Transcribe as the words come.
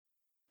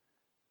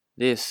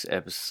This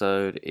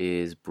episode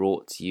is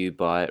brought to you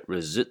by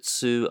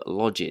Rizutsu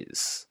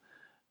Lodges.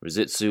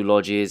 Rizutsu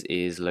Lodges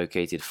is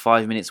located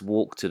 5 minutes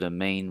walk to the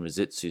main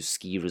Rizutsu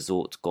ski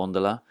resort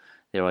gondola.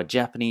 There are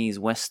Japanese,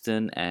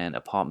 Western and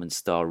apartment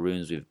style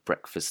rooms with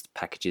breakfast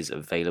packages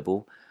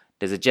available.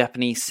 There's a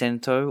Japanese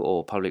sento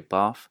or public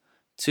bath,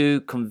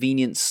 2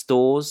 convenience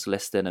stores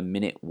less than a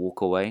minute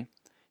walk away,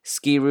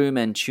 ski room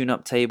and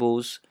tune-up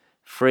tables,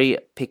 free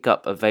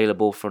pickup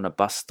available from the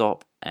bus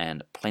stop,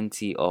 and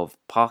plenty of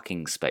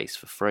parking space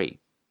for free.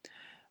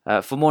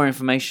 For more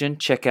information,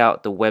 check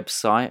out the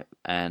website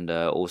and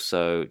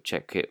also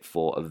check it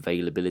for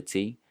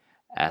availability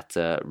at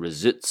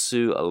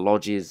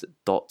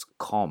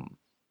rizutsulodges.com.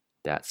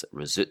 That's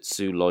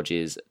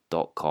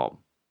rizutsulodges.com.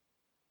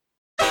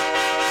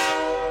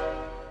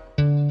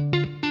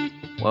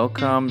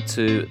 Welcome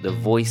to the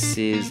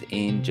Voices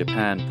in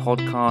Japan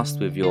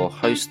podcast with your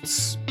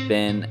hosts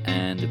Ben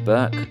and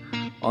Burke.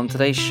 On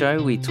today's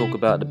show, we talk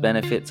about the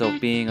benefits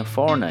of being a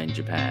foreigner in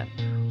Japan,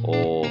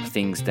 or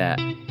things that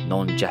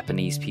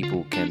non-Japanese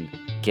people can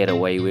get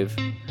away with.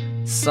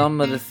 Some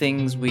of the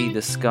things we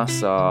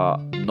discuss are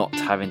not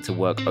having to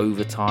work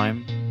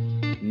overtime,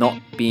 not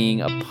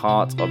being a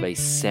part of a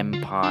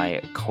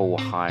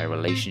senpai-kohai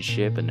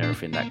relationship and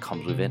everything that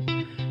comes with it,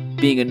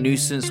 being a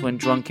nuisance when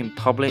drunk in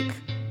public,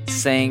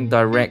 saying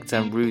direct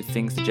and rude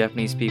things to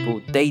Japanese people,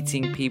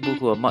 dating people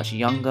who are much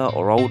younger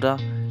or older,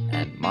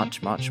 and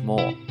much, much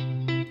more.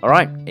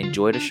 Alright,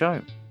 enjoy the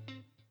show.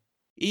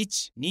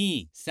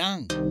 1、2、3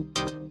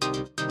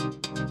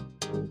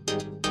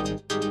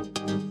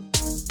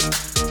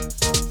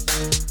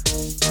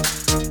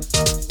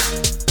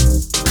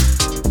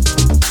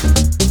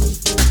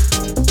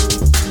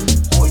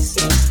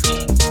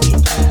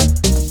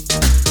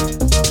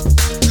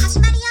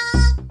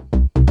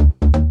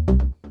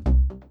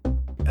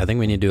 I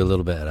think we need to do a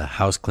little bit of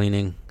house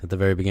cleaning at the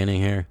very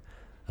beginning here.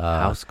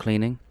 House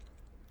cleaning?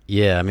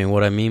 Yeah, I mean,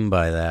 what I mean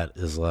by that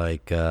is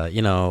like,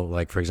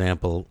 for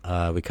example,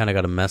 we kind of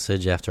got a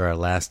message after our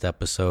last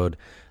episode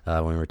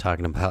when we were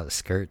talking about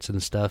skirts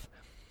and stuff.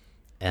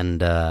 And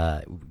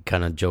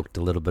kind of joked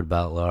a little bit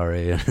about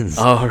Laurie and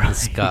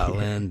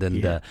Scotland.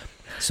 And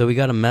so we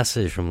got a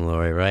message from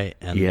Laurie, right?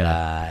 And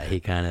he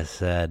kind of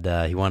said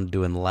he wanted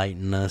to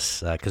enlighten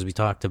us because we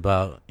talked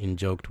about and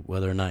joked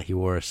whether or not he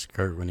wore a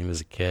skirt when he was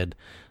a kid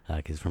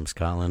because he's from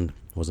Scotland.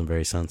 Wasn't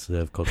very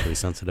sensitive, culturally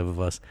sensitive of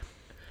us.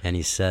 And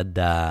he said,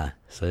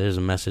 so there's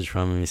a message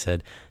from him. He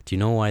said, do you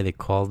know why they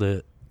call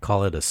it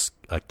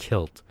a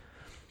kilt?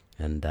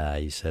 And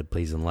he said,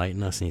 please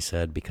enlighten us. And he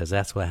said, because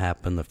that's what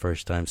happened the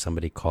first time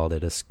somebody called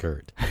it a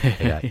skirt.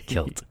 They got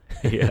kilt.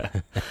 Yeah.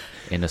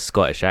 In a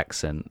Scottish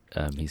accent,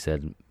 he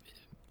said,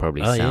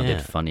 probably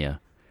sounded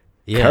funnier.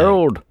 Yeah.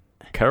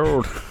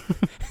 Caroled.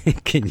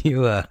 Can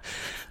you,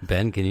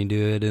 Ben, can you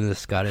do it in a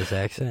Scottish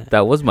accent?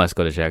 That was my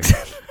Scottish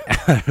accent.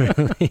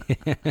 Really?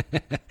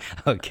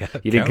 Okay.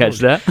 You didn't catch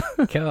that?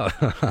 Carol.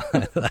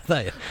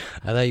 I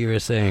thought you were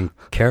saying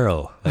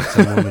Carol, like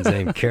some woman's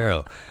name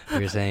Carol.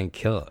 You were saying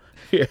kilt.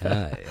 Yeah.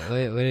 How do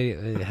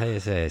you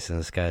say it in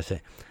the Scottish? Do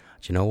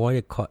you know what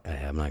you call?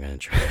 I'm not gonna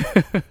try.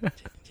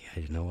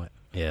 You know what?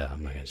 Yeah,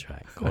 I'm not gonna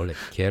try. Call it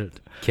kilt.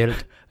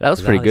 That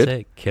was pretty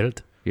good.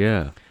 Kilt.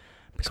 Yeah.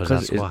 Because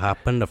that's what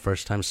happened the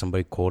first time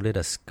somebody called it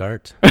a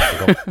skirt.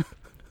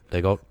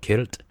 They got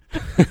kilt.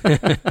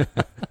 That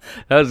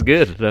was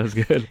good.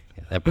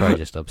 That probably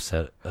just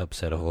upset a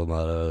whole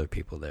lot of other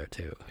people there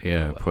too.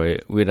 Yeah,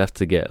 probably. We'd have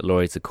to get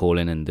Laurie to call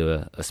in and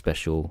do a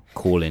special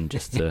call in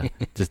just to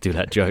just do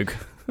that joke.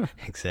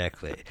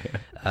 Exactly.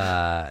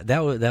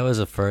 That was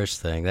the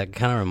first thing. That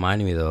kind of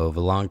reminded me though of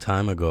a long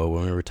time ago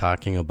when we were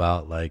talking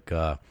about like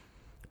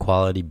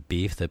quality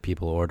beef that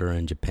people order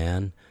in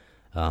Japan.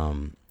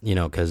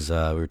 Because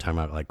we were talking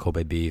about like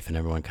Kobe beef, and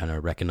everyone kind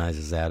of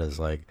recognizes that as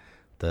like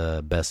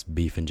the best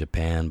beef in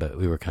Japan. But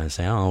we were kind of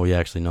saying, we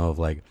actually know of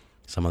like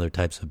some other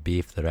types of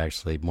beef that are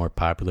actually more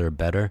popular or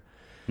better.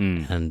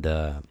 And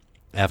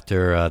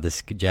after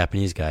this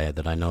Japanese guy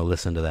that I know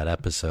listened to that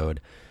episode,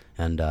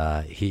 and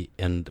I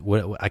can't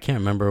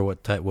remember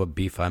what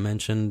beef I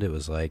mentioned. It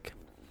was like,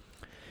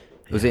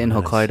 was it in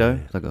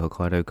Hokkaido? Like a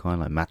Hokkaido kind,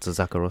 like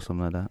Matsuzaka or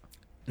something like that?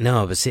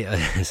 No, but see,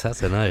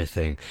 that's another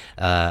thing.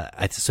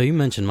 So you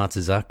mentioned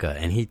Matsuzaka,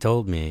 and he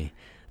told me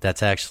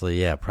that's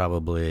actually,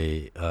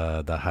 probably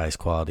the highest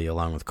quality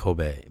along with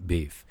Kobe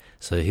beef.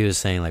 So he was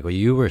saying, like, what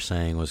you were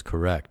saying was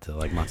correct.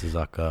 Like,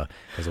 Matsuzaka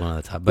is one of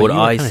the top. But what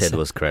I said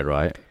was correct,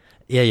 right?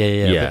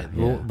 Yeah.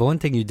 But one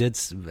thing you did,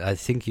 I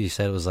think you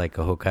said it was like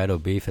a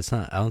Hokkaido beef. It's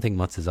not. I don't think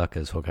Matsuzaka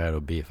is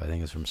Hokkaido beef. I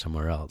think it's from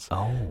somewhere else.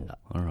 Oh,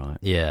 all right.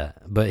 Yeah,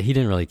 but he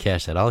didn't really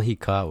catch that. All he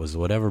caught was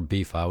whatever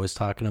beef I was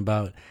talking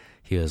about.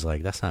 He was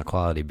like, that's not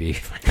quality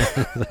beef.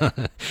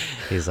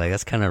 He's like,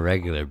 that's kind of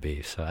regular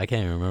beef. So I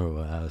can't even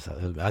remember what I was.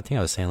 I think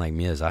I was saying like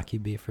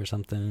Miyazaki beef or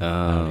something.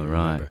 Oh,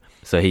 right. Remember.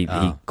 So he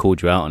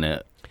called you out on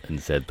it and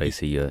said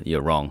basically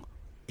you're wrong.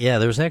 Yeah,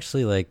 there was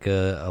actually like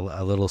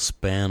a little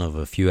span of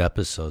a few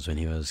episodes when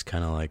he was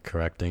kind of like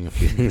correcting a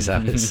few things I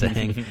was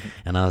saying,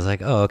 and I was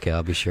like, oh, okay,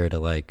 I'll be sure to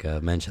like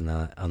mention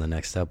that on the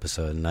next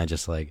episode, and I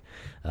just like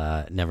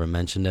never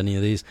mentioned any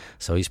of these,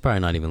 so he's probably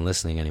not even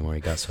listening anymore.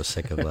 He got so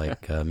sick of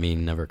like me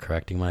never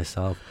correcting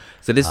myself.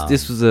 So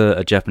this was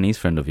a Japanese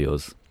friend of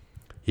yours?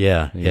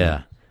 Yeah.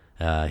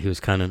 He was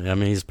kind of, I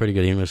mean, he's a pretty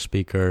good English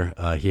speaker.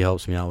 He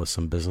helps me out with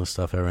some business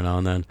stuff every now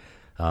and then.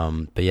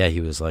 But yeah,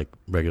 he was like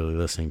regularly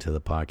listening to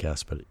the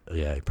podcast, but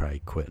yeah, he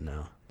probably quit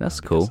now. That's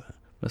cool.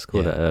 That's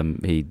cool yeah. that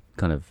he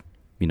kind of,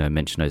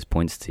 mentioned those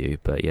points to you.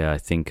 But yeah, I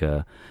think,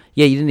 you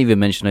didn't even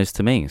mention those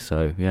to me.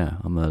 So yeah,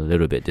 I'm a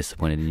little bit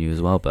disappointed in you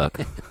as well,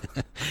 Burke.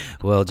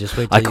 Well, just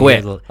wait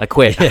till I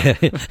quit.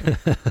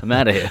 I'm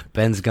out of here.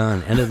 Ben's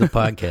gone. End of the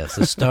podcast.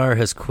 The star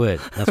has quit.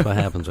 That's what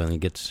happens when he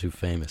gets too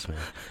famous,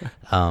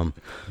 man.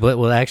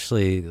 Well,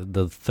 actually,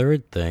 the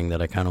third thing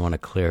that I kind of want to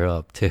clear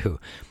up too,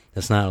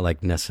 it's not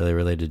like necessarily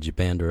related to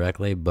Japan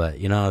directly, but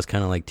I was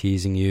kind of like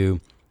teasing you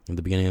at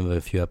the beginning of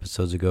a few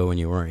episodes ago when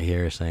you weren't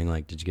here, saying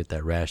like, did you get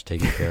that rash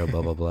taken care of,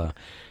 blah blah blah,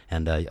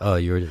 and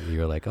you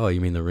were like, oh,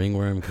 you mean the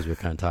ringworm, because we were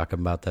kind of talking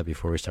about that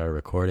before we started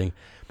recording.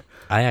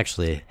 I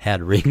actually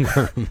had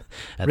ringworm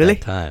at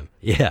that time.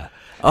 Yeah.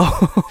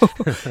 Oh,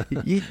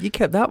 you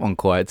kept that one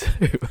quiet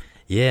too.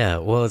 Yeah,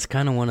 well, it's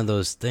kind of one of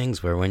those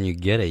things where when you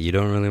get it, you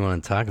don't really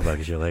want to talk about it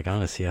because you're like, I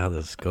want to see how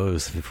this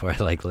goes before I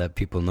like let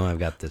people know I've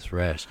got this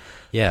rash.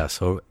 Yeah,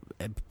 so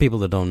people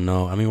that don't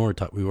know, I mean,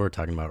 we were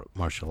talking about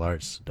martial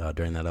arts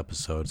during that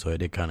episode, so it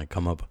did kind of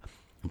come up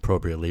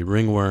appropriately.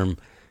 Ringworm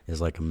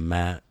is like a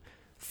mat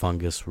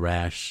fungus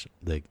rash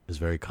that is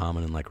very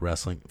common in like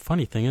wrestling.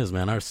 Funny thing is,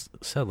 man, I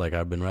said like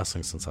I've been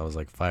wrestling since I was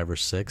like 5 or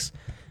 6,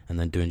 and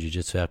then doing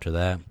jiu-jitsu after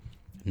that.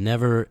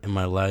 Never in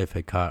my life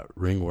had caught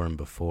ringworm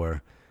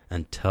before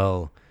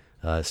until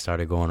I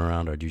started going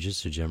around our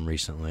jiu-jitsu gym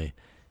recently.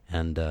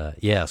 And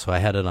so I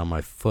had it on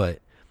my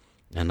foot,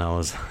 and I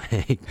was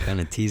like kind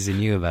of teasing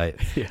you about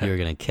you were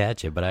going to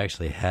catch it, but I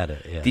actually had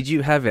it. Yeah. Did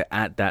you have it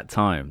at that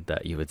time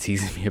that you were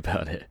teasing me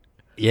about it?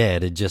 Yeah,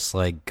 it had just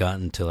like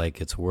gotten to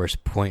like its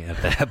worst point at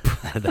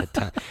that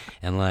time.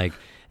 And like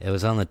it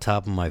was on the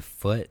top of my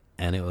foot,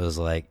 and it was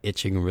like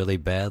itching really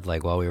bad,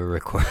 like while we were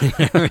recording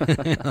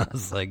everything. I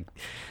was like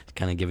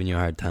kind of giving you a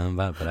hard time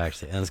about it, but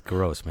actually, and it's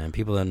gross, man.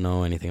 People that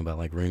know anything about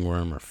like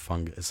ringworm or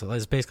fungus, so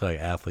it's basically like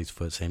athlete's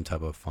foot, same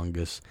type of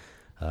fungus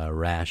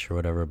rash or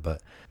whatever.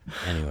 But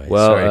anyway,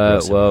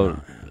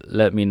 well,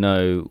 let me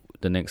know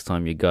the next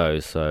time you go,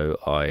 so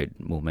I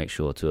will make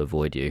sure to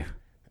avoid you.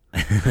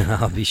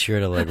 I'll be sure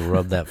to like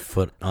rub that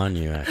foot on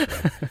you.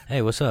 Actually,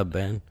 hey, what's up,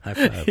 Ben? High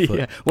five. Foot.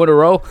 Yeah. Want to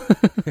roll?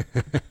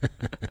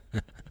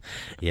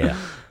 Yeah.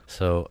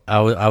 So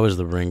I was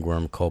the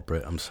ringworm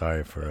culprit. I'm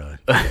sorry for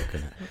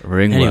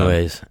ringworm.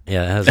 Anyways,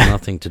 yeah, it has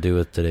nothing to do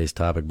with today's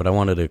topic, but I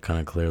wanted to kind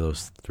of clear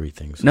those 3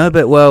 things. No,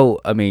 but well,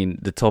 I mean,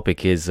 the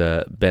topic is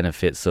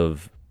benefits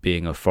of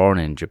being a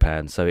foreigner in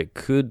Japan, so it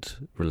could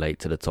relate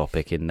to the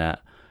topic in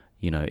that,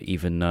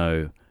 even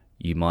though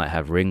you might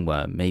have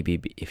ringworm,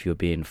 maybe if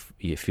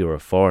you're a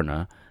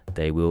foreigner,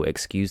 they will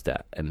excuse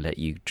that and let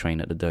you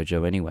train at the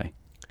dojo anyway.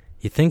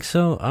 You think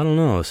so? I don't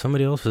know.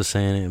 Somebody else was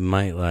saying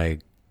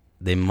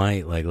they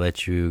might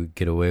let you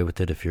get away with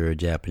it if you're a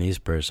Japanese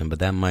person, but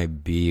that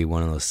might be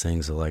one of those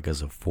things that like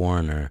as a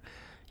foreigner,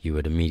 you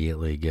would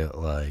immediately get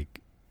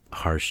like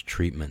harsh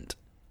treatment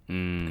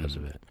because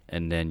of it.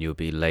 And then you'll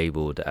be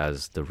labeled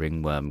as the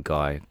ringworm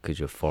guy because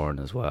you're foreign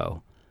as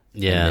well.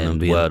 Yeah, and then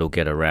the word will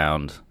get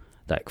around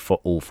like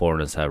all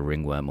foreigners have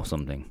ringworm or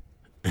something.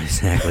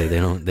 Exactly. They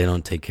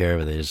don't take care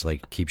of it. They just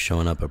like keep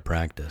showing up at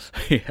practice.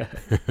 Yeah.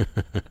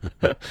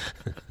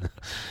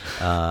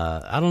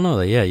 I don't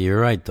know. Yeah, you're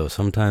right though.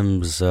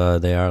 Sometimes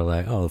they are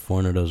like, oh, the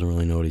foreigner doesn't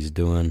really know what he's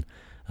doing.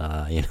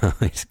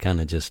 He's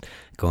kind of just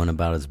going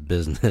about his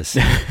business,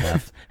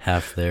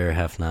 half there,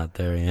 half not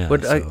there. Yeah.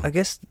 But so. I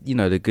guess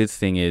the good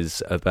thing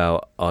is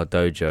about our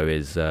dojo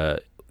is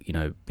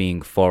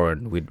being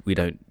foreign. We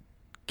don't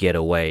get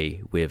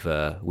away with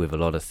a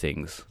lot of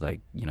things,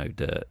 like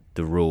the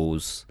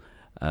rules.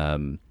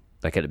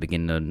 Like at the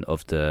beginning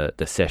of the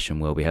session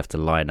where we have to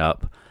line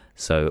up,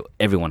 so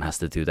everyone has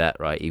to do that,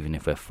 right? Even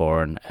if we're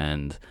foreign.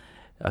 And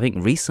I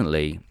think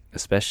recently,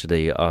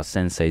 especially, our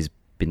sensei's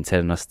been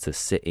telling us to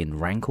sit in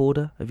rank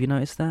order. Have you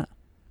noticed that?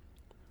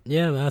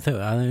 Yeah, I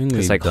think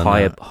it's like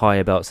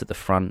higher belts at the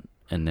front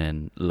and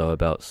then lower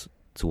belts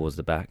towards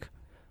the back.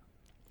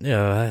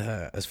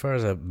 Yeah, as far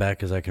as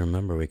back as I can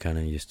remember, we kind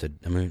of used to.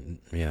 I mean,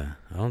 yeah,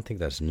 I don't think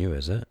that's new,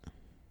 is it?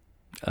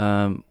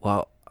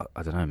 Well,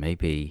 I don't know.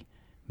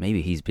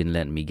 Maybe he's been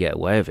letting me get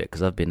away with it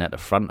because I've been at the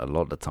front a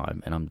lot of the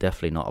time, and I'm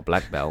definitely not a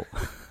black belt.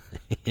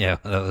 Yeah,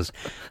 that was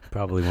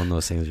probably one of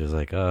those things where it's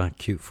like, oh,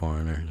 cute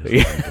foreigner.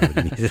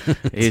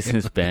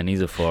 He's Ben,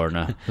 he's a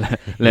foreigner.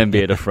 Let him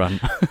be at the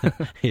front.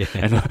 Yeah.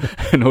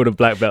 And all the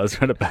black belts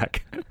are at the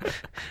back.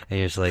 And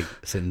you're just like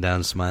sitting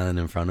down smiling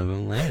in front of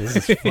him. Like, hey,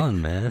 this is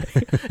fun, man.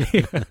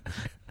 Yeah.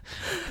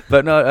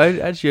 But no, I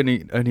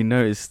actually only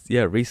noticed,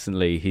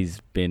 recently he's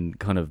been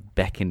kind of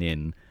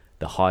beckoning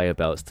the higher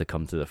belts to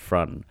come to the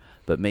front.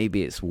 But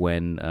maybe it's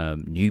when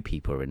new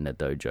people are in the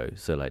dojo,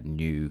 so like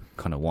new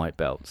kind of white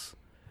belts,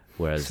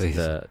 whereas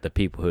the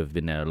people who have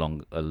been there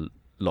a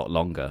lot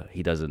longer,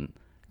 he doesn't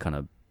kind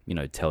of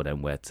tell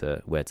them where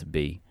to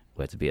be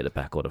at the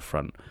back or the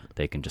front.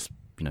 They can just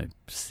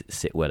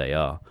sit where they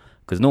are,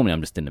 because normally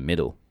I'm just in the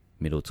middle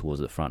towards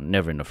the front,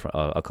 never in the front.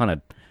 I kind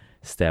of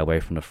stay away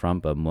from the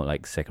front, but more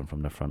like second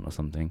from the front or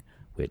something,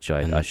 which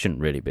I shouldn't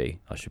really be.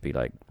 I should be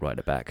like right at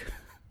the back.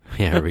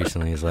 Yeah,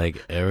 recently it's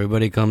like,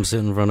 everybody come sit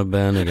in front of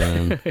Ben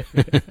again.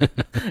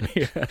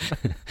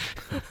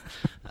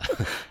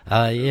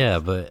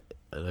 But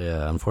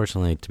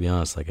unfortunately, to be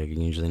honest, like I can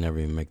usually never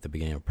even make the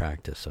beginning of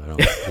practice, so I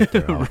don't think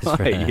they're always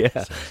right,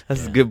 yeah. So,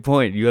 that's a good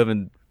point. You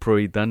haven't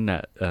probably done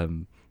that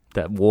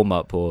warm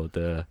up or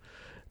the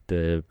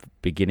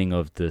beginning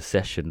of the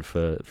session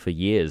for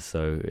years,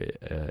 so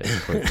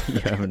you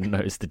haven't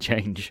noticed the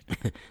change.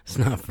 It's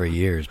not for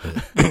years,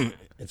 but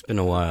it's been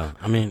a while.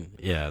 I mean,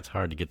 yeah, it's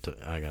hard to get to.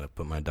 I gotta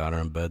put my daughter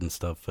in bed and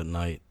stuff at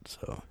night.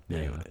 So,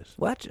 anyways.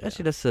 Well,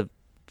 actually, that's a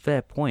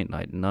fair point.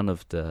 Like, none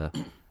of the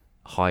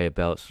higher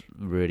belts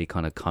really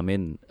kind of come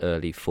in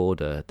early for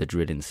the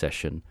drilling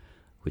session,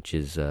 which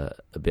is a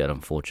bit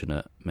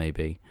unfortunate,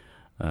 maybe.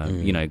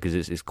 Because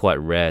it's quite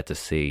rare to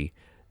see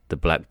the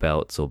black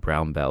belts or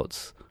brown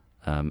belts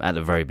at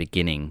the very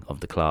beginning of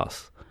the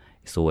class.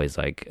 It's always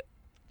like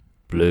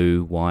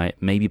blue, white,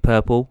 maybe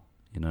purple,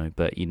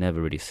 but you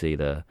never really see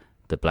the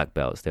black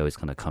belts. They always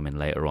kind of come in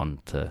later on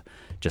to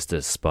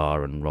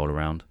spar and roll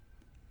around.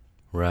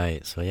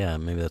 Right. So yeah,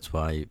 maybe that's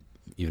why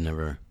you've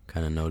never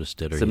kind of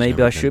noticed it. Or so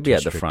maybe I should be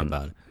at the front.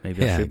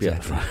 Maybe I should be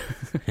at the front.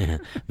 Yeah.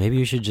 Maybe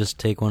you should just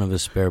take one of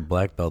his spare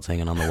black belts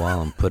hanging on the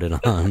wall and put it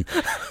on.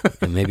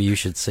 And maybe you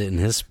should sit in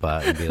his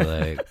spot and be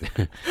like,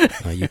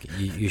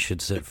 you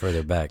should sit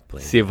further back,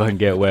 please. See if I can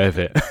get away with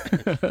it.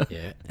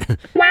 Yeah.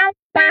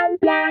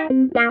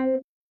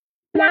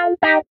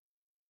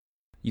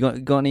 You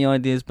got any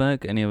ideas,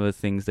 Berg? Any other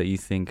things that you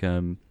think,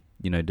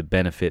 the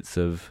benefits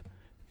of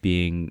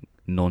being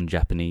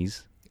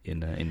non-Japanese in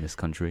this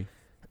country?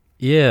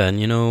 Yeah,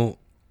 and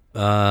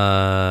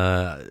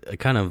I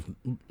kind of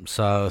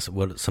saw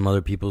what some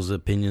other people's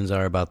opinions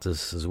are about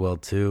this as well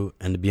too.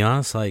 And to be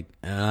honest, like,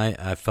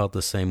 I felt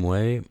the same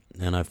way,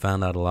 and I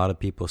found out a lot of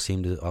people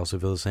seem to also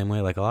feel the same way.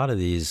 Like, a lot of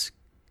these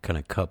kind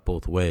of cut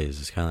both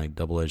ways. It's kind of like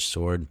double-edged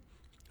sword.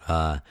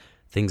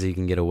 Things that you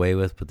can get away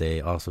with, but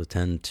they also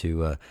tend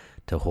to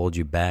hold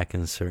you back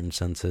in certain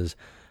senses.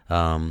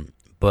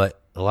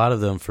 But a lot of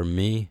them, for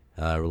me,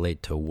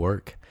 relate to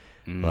work.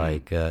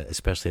 Like,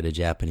 especially at a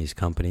Japanese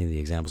company, the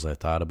examples I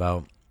thought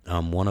about.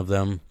 One of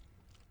them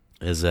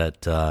is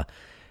that,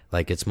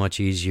 it's much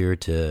easier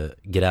to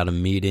get out of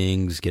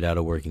meetings, get out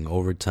of working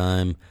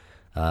overtime.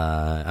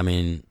 I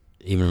mean,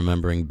 even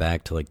remembering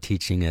back to, like,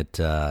 teaching at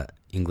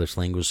English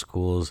language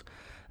schools,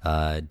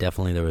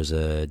 definitely there was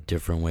a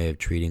different way of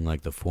treating,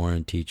 like, the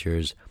foreign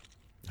teachers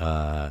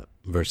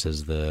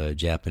versus the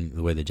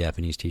way the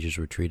Japanese teachers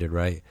were treated,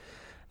 right?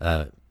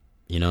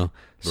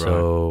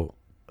 So...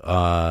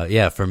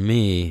 for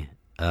me,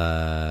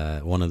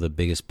 one of the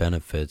biggest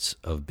benefits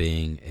of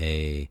being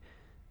a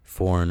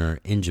foreigner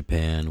in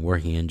Japan,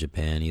 working in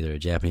Japan, either a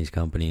Japanese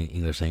company,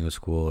 English language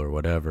school, or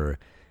whatever,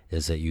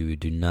 is that you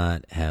do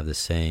not have the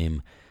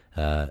same,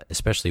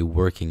 especially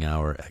working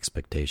hour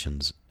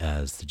expectations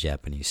as the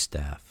Japanese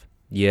staff.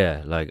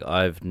 Yeah, like,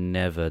 I've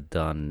never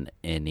done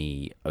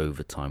any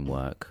overtime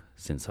work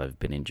since I've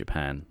been in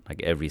Japan.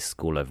 Like, every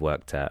school I've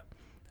worked at,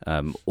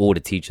 all the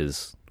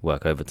teachers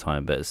work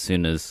overtime, but as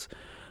soon as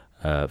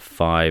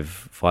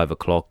 5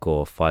 o'clock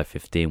or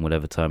 5:15,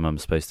 whatever time I'm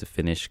supposed to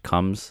finish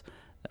comes,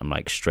 I'm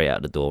like straight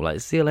out the door, like,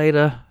 see you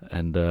later.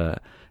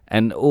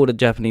 And all the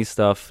Japanese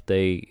stuff,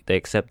 they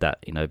accept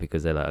that,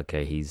 because they're like,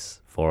 okay,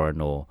 he's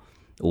foreign, or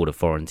all the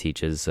foreign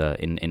teachers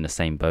in the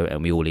same boat,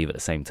 and we all leave at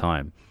the same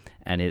time.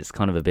 And it's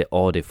kind of a bit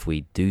odd if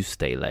we do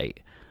stay late.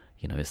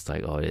 It's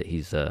like, oh,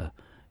 he's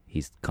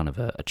kind of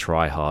a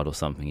try-hard or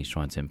something. He's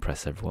trying to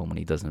impress everyone when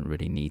he doesn't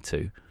really need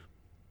to.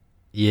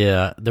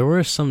 Yeah, there were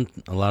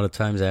a lot of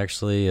times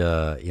actually,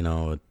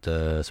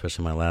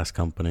 especially my last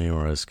company,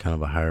 where I was kind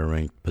of a higher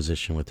ranked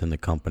position within the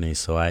company.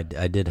 So I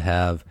did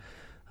have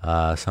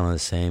some of the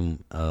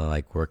same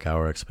work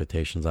hour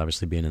expectations,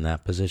 obviously being in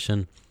that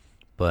position.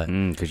 But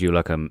because you're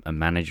like a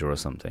manager or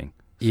something.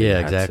 So yeah, you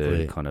had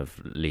exactly. to kind of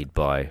lead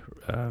by,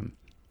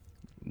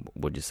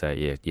 what'd you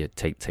say? Yeah,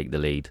 take the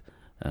lead.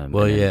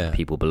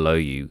 People below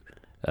you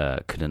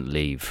couldn't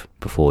leave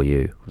before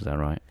you. Was that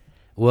right?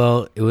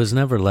 Well, it was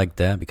never like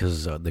that,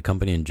 because the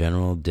company in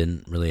general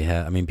didn't really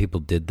have... I mean, people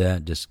did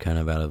that just kind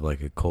of out of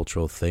like a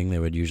cultural thing. They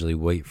would usually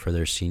wait for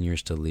their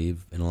seniors to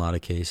leave in a lot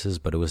of cases,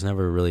 but it was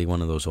never really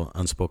one of those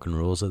unspoken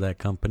rules of that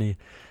company.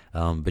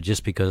 But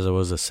just because I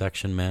was a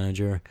section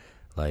manager,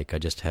 like, I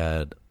just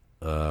had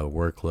a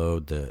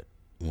workload that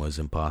was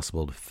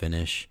impossible to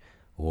finish,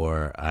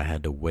 or I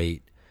had to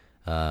wait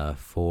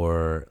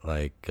for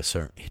like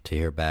to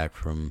hear back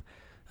from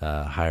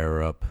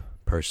higher up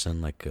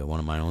person, like one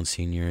of my own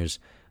seniors,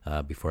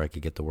 before I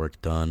could get the work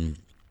done.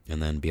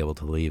 and then be able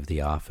to leave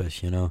the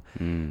office, you know?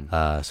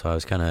 So I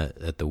was kind of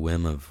at the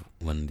whim of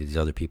when these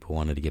other people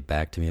wanted to get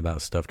back to me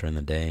about stuff during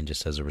the day, and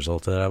just as a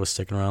result of that, I was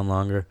sticking around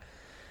longer.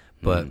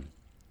 But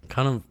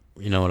kind of,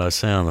 you know, what I was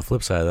saying on the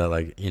flip side of that,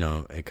 like, you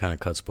know, it kind of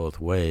cuts both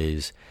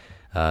ways.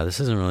 This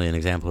isn't really an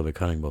example of it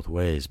cutting both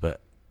ways,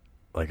 but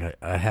like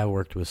I have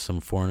worked with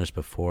some foreigners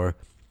before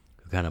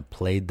who kind of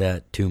played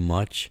that too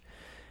much,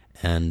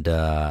 and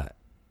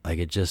like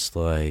it just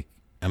like,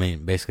 I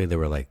mean, basically they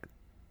were like,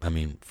 I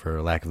mean,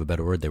 for lack of a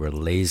better word, they were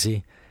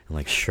lazy and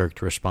like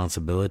shirked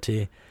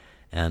responsibility,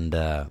 and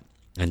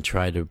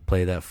tried to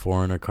play that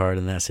foreigner card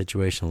in that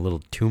situation a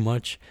little too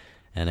much,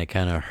 and it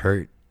kind of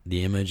hurt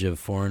the image of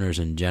foreigners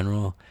in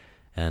general.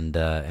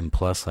 And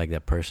plus, like,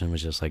 that person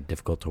was just like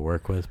difficult to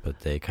work with,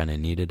 but they kind of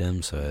needed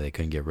him, so they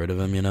couldn't get rid of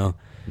him, you know.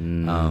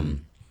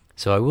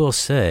 So I will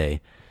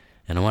say,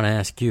 and I want to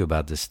ask you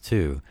about this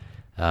too.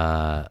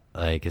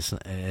 Like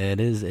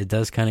it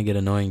does kind of get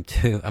annoying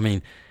too. I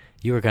mean,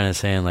 you were kind of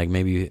saying like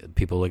maybe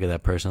people look at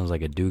that person as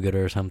like a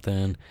do-gooder or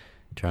something,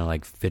 trying to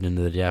like fit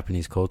into the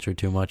Japanese culture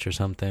too much or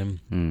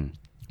something.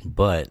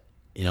 But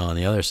you know, on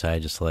the other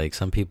side, just like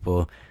some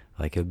people,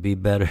 like, it would be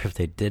better if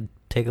they did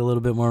take a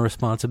little bit more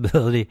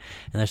responsibility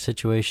in their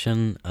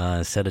situation,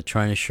 instead of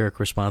trying to shirk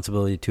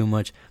responsibility too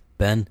much.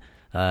 Ben,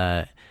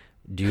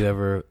 do you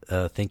ever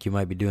think you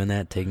might be doing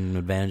that, taking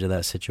advantage of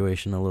that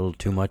situation a little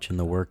too much in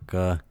the work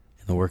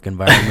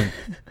environment?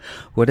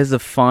 Well, there's a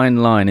fine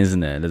line,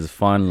 isn't there? There's a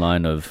fine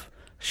line of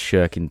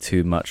shirking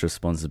too much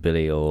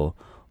responsibility or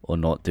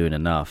not doing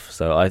enough.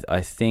 So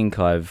I think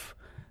I've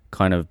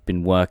kind of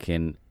been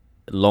working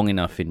long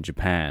enough in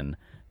Japan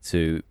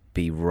to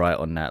be right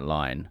on that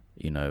line.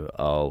 You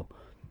know,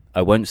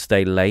 I won't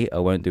stay late, I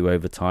won't do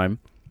overtime,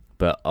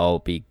 but I'll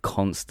be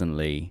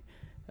constantly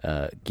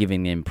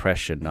giving the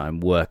impression that I'm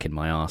working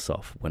my ass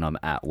off when I'm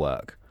at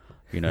work.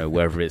 You know,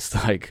 whether it's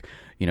like,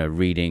 you know,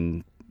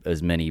 reading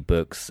as many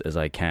books as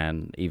I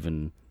can,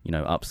 even, you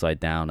know, upside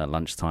down at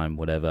lunchtime,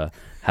 whatever,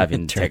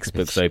 having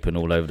textbooks open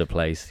all over the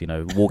place, you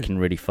know, walking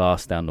really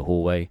fast down the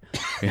hallway,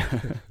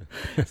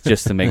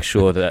 just to make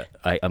sure that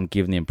I'm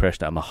giving the impression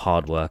that I'm a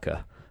hard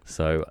worker.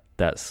 So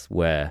that's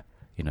where,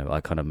 you know, I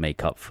kind of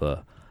make up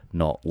for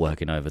not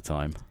working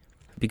overtime,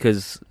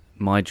 because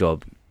my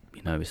job,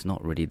 you know, it's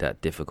not really that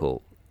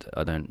difficult.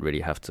 I don't really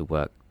have to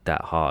work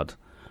that hard,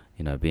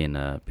 you know, being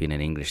an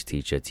English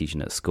teacher,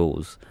 teaching at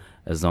schools.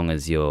 As long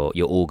as you're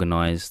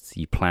organized,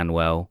 you plan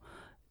well,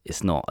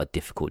 it's not a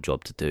difficult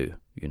job to do.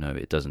 You know,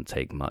 it doesn't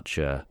take much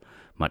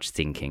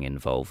thinking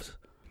involved.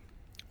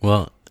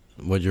 Well,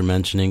 what you're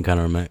mentioning kind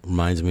of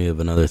reminds me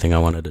of another thing I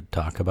wanted to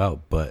talk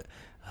about. But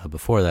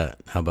before that,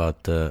 how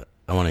about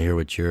I want to hear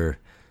what your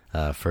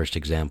first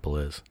example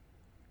is.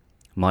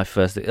 My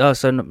first,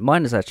 so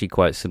mine is actually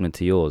quite similar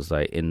to yours,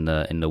 like in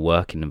the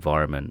working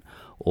environment,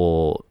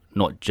 or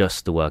not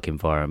just the work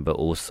environment, but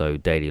also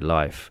daily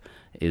life.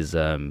 Is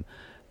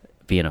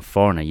being a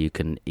foreigner, you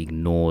can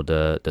ignore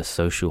the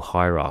social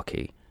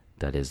hierarchy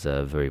that is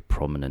very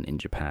prominent in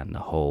Japan. The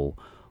whole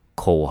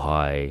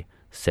kohai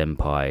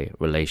senpai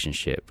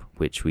relationship,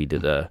 which we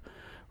did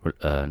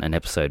an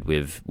episode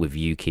with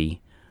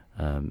Yuki,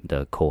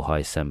 the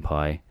kohai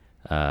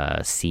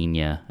senpai,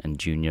 senior and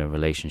junior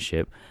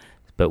relationship.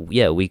 But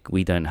yeah,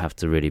 we don't have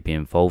to really be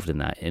involved in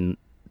that.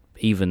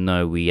 Even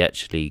though we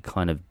actually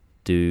kind of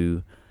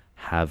do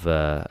have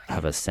a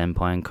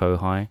senpai and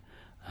kohai,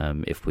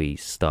 if we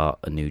start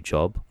a new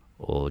job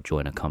or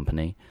join a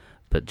company,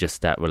 but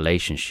just that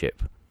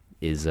relationship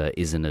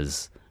isn't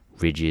as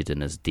rigid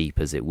and as deep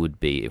as it would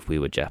be if we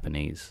were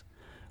Japanese,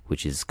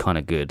 which is kind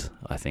of good,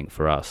 I think,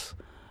 for us,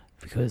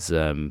 because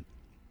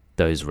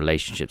those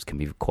relationships can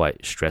be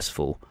quite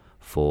stressful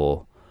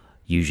for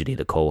usually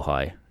the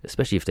kohai,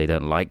 especially if they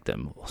don't like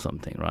them or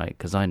something, right?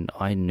 Because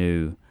I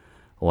know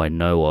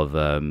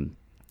of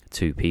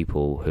two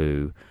people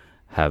who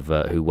have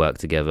who work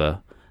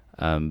together,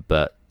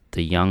 but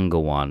the younger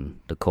one,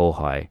 the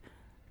kohai,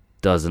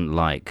 doesn't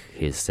like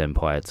his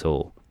senpai at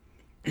all.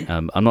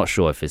 I'm not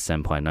sure if his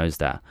senpai knows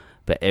that,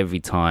 but every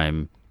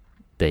time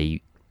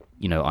they,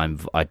 you know,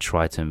 I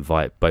try to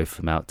invite both of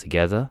them out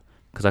together,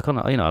 because I kind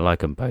of, you know, I like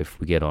them both.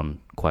 We get on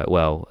quite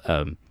well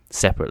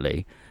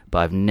separately, but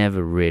I've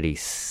never really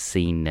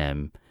seen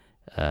them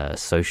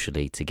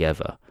socially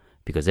together,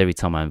 because every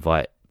time I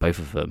invite both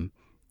of them,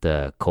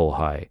 the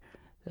kohai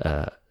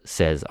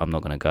says I'm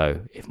not going to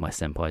go if my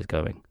senpai is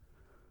going.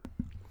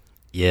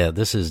 Yeah,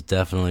 this is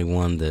definitely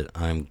one that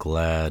I'm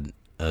glad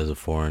as a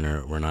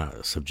foreigner we're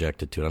not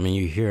subjected to. I mean,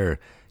 you hear,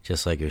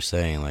 just like you're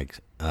saying, like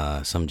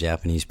some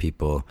Japanese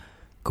people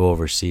go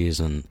overseas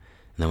and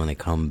then when they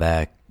come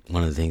back,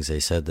 one of the things they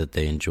said that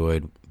they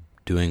enjoyed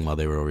doing while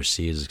they were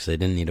overseas is because they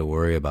didn't need to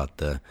worry about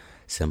the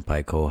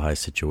senpai kohai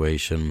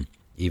situation,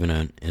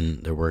 even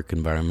in their work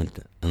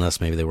environment,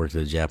 unless maybe they worked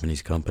at a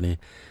Japanese company,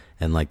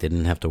 and like they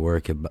didn't have to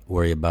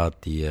worry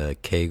about the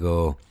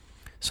keigo,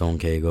 son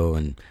keigo,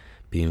 and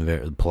being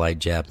very polite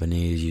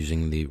Japanese,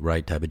 using the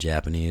right type of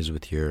Japanese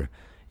with your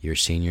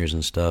seniors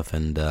and stuff.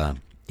 And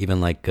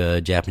even like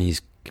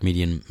Japanese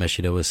comedian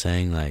Meshida was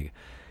saying, like,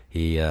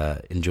 he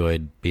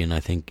enjoyed being. I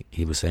think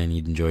he was saying he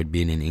enjoyed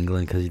being in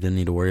England because he didn't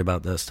need to worry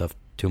about that stuff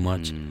too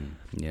much.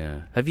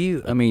 Yeah. Have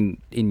you? I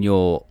mean, in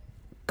your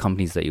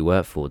companies that you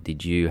work for,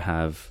 did you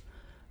have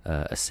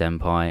a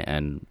senpai,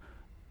 and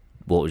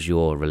what was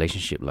your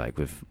relationship like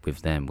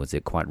with them? Was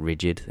it quite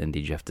rigid, and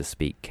did you have to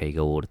speak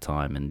Keigo all the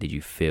time, and did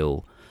you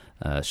feel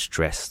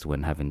stressed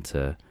when having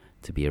to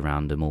be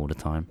around them all the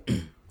time?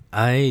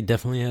 I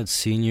definitely had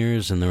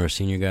seniors, and there were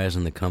senior guys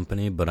in the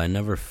company, but I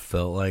never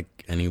felt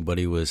like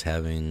anybody was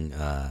having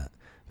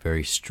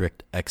very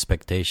strict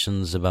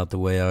expectations about the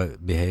way I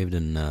behaved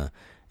and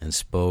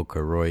spoke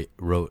or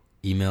wrote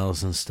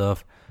emails and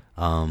stuff.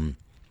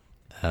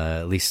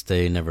 At least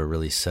they never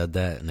really said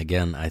that. And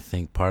again, I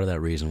think part of that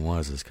reason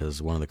is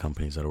because one of the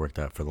companies that I worked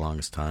at for the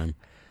longest time,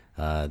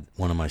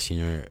 one of my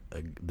senior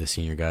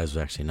guys was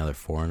actually another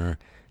foreigner,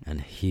 and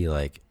he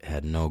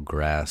had no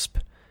grasp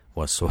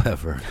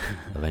whatsoever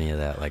of any of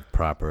that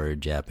proper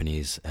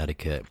Japanese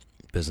etiquette,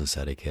 business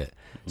etiquette.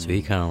 So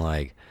he kind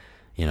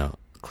of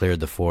cleared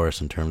the forest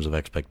in terms of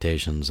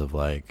expectations of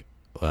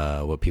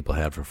what people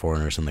had for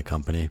foreigners in the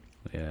company.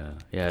 Yeah.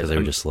 Because they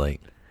were just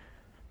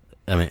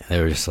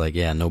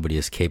yeah, nobody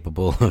is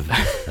capable of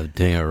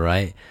doing it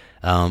right.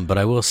 But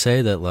I will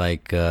say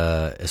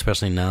that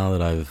especially now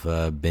that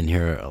I've been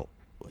here,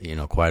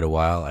 quite a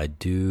while, I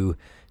do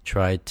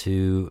try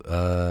to,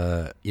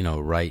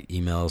 write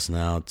emails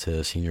now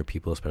to senior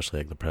people,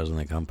 especially the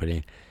president of the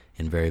company,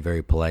 in very,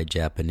 very polite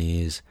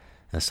Japanese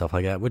and stuff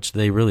like that, which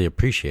they really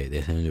appreciate.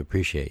 They tend to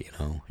appreciate,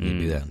 when you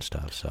do that and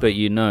stuff. So. But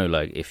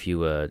if you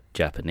were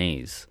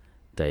Japanese,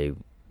 they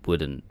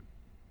wouldn't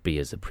be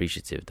as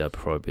appreciative. They'll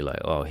probably be like,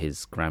 oh,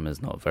 his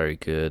grammar's not very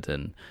good,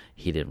 and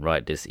he didn't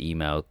write this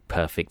email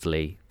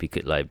perfectly,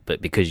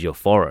 but because you're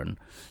foreign,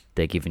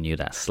 they're giving you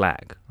that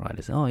slack, right?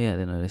 They say, oh yeah,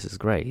 this is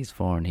great. He's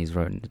foreign. He's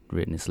written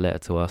this letter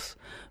to us.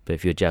 But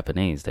if you're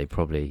Japanese, they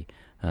probably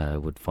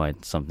would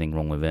find something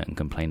wrong with it and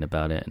complain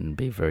about it and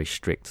be very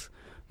strict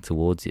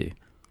towards you.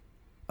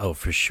 Oh,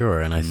 for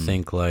sure. And I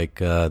think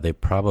they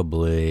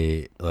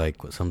probably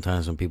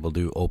sometimes when people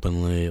do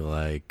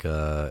openly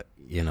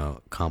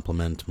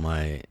compliment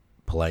my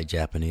polite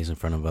Japanese in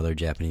front of other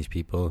Japanese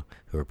people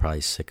who are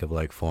probably sick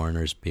of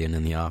foreigners being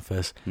in the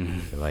office.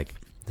 They're like,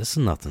 this is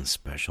nothing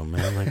special,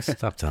 man.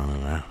 Stop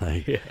telling them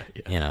that.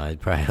 It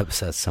probably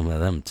upsets some of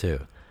them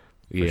too.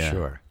 For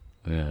sure.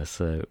 Yeah.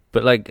 So,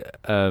 but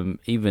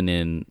even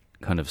in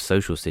kind of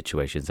social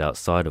situations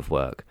outside of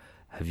work,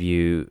 have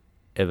you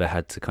ever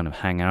had to kind of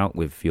hang out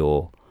with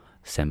your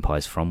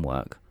senpais from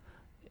work,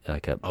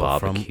 at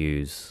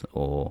barbecues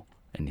or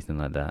anything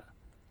like that?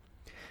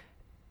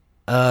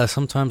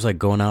 Sometimes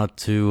going out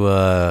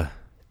to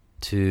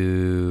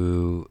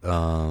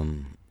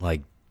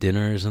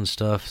dinners and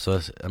stuff.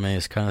 So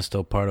it's kind of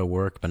still part of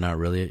work, but not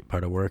really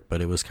part of work.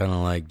 But it was kind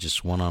of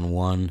just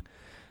one-on-one.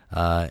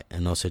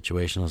 In those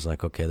situations,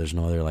 okay, there's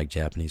no other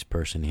Japanese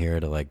person here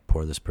to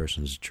pour this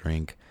person's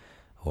drink,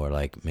 or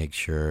make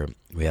sure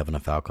we have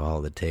enough alcohol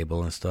at the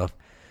table and stuff.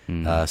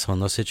 So in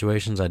those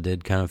situations, I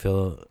did kind of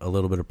feel a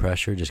little bit of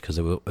pressure just because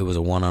it was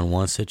a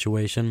one-on-one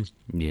situation.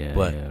 Yeah,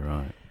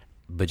 right.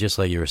 But just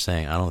like you were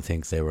saying, I don't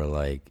think they were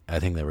I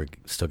think they were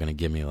still going to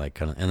give me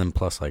kind of, and then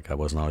plus I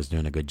wasn't always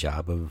doing a good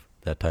job of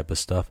that type of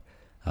stuff.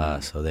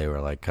 So they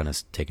were kind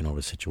of taking over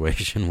the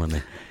situation when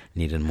they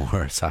needed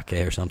more sake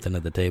or something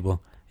at the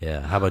table.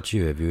 Yeah. How about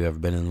you? Have you ever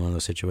been in one of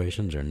those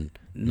situations, or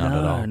not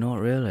at all? No, not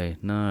really.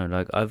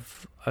 No,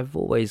 I've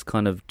always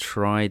kind of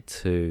tried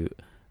to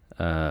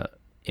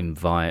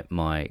invite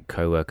my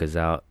coworkers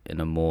out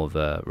in a more of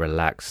a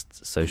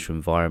relaxed social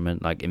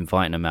environment,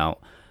 inviting them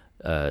out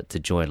to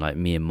join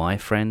me and my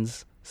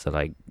friends.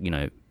 So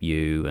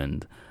you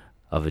and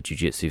other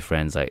jiu-jitsu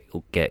friends,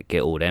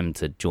 get all them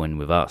to join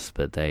with us,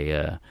 but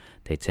they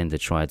tend to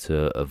try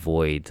to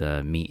avoid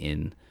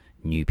meeting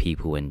new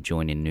people and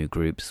joining new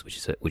groups,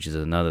 which is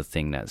another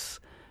thing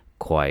that's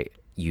quite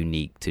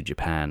unique to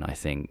Japan. I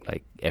think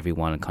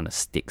everyone kind of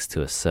sticks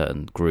to a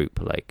certain group.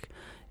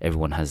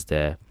 Everyone has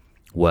their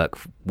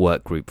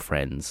work group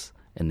friends,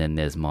 and then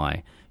there's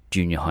my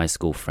junior high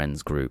school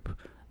friends group,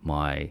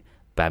 my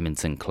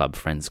badminton club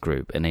friends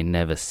group, and they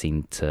never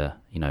seem to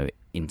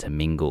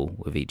intermingle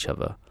with each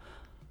other,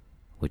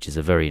 which is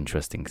a very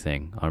interesting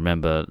thing. I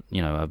remember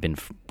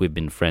we've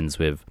been friends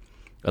with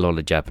a lot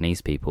of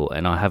Japanese people,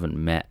 and I haven't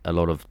met a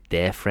lot of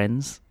their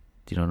friends.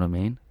 Do you know what I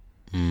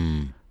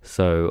mean?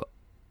 So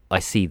I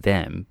see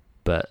them,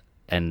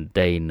 and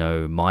they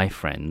know my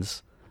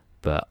friends,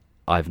 but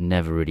I've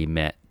never really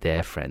met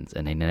their friends,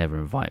 and they never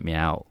invite me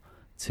out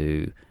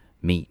to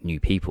meet new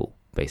people.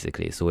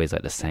 Basically, it's always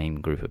the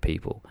same group of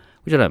people,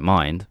 which I don't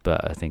mind,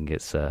 but I think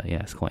it's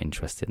quite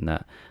interesting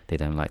that they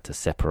don't like to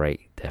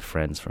separate their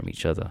friends from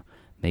each other.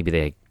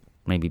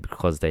 Maybe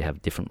because they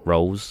have different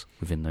roles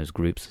within those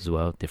groups as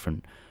well,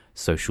 different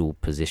social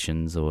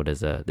positions, or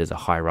there's a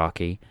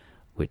hierarchy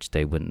which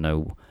they wouldn't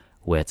know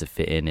where to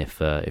fit in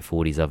if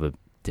all these other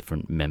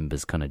different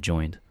members kind of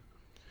joined.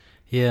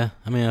 Yeah,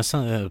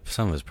 some of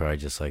it's probably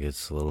just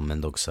it's a little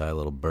mendokusai, a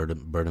little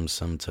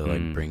burdensome to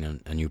bring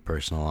a new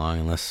person along,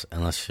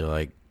 unless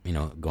you're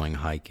going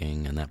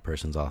hiking, and that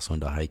person's also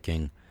into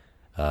hiking.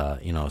 So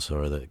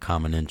the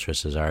common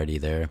interest is already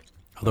there.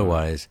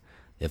 Otherwise,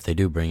 if they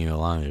do bring you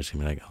along, they're just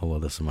gonna be like, "Oh well,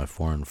 this is my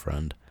foreign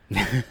friend,"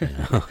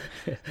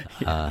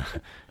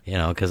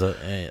 because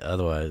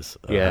otherwise,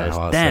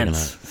 dance,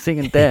 sing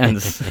and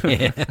dance.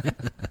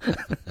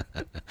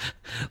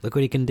 Look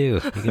what he can do.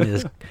 He can do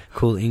this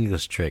cool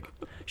English trick.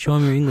 Show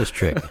him your English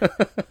trick.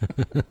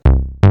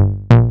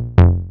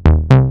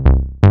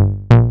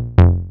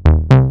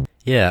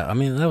 Yeah, I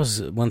mean, that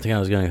was one thing I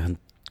was going to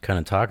kind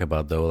of talk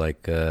about, though.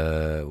 Like,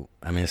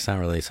 it's not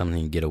really something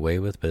you get away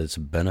with, but it's a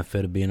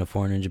benefit of being a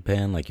foreigner in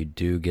Japan. Like, you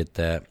do get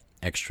that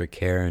extra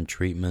care and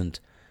treatment,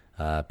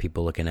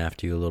 people looking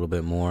after you a little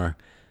bit more,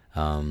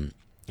 so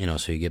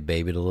you get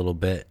babied a little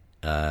bit.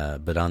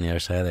 But on the other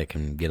side, that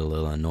can get a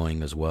little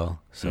annoying as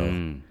well.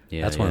 So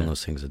that's one of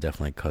those things that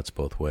definitely cuts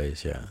both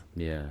ways, yeah.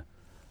 Yeah.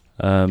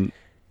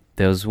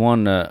 There's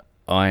one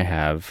I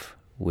have,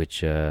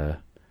 which...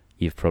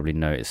 you've probably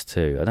noticed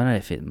too. I don't know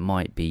if it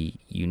might be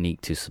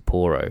unique to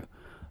Sapporo,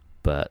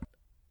 but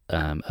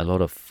a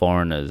lot of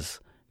foreigners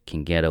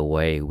can get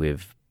away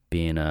with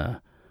being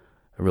a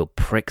real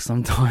prick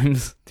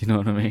sometimes. Do you know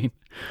what I mean?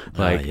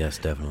 Yes,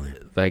 definitely.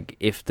 Like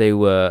if they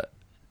were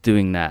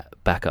doing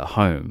that back at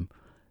home,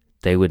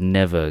 they would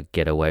never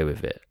get away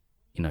with it.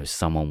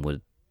 Someone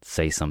would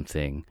say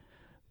something,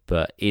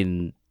 but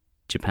in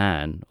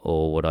Japan,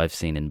 or what I've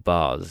seen in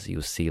bars,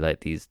 you'll see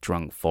like these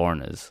drunk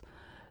foreigners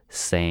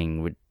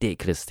saying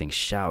ridiculous things,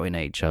 shouting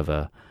at each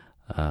other,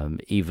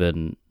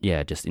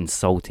 just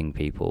insulting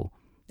people,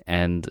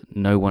 and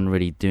no one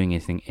really doing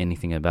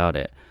anything about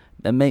it.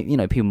 And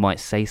people might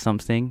say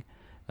something,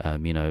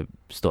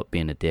 stop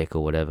being a dick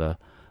or whatever,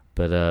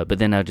 but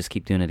then they'll just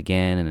keep doing it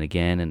again and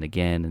again and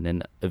again, and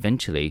then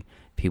eventually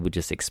people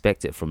just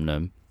expect it from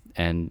them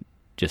and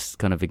just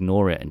kind of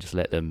ignore it and just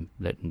let them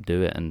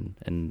do it,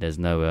 and there's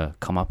no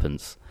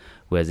comeuppance.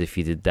 Whereas if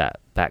you did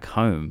that back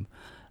home,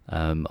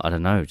 I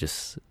don't know,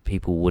 just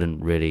people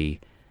wouldn't really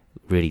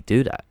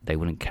do that. They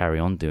wouldn't carry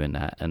on doing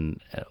that,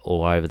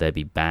 or either they'd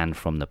be banned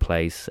from the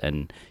place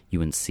and you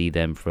wouldn't see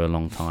them for a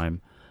long time.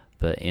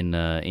 But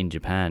in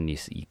Japan, you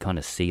kind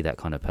of see that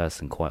kind of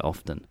person quite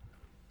often.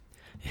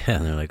 Yeah,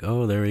 and they're like,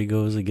 "Oh, there he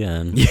goes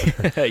again."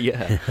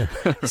 Yeah.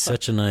 He's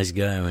such a nice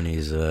guy when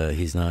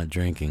he's not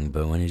drinking,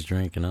 but when he's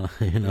drinking,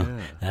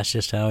 that's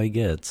just how he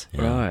gets.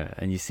 Right,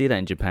 and you see that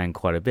in Japan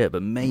quite a bit.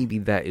 But maybe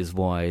that is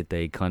why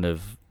they kind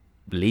of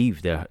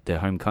leave their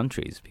home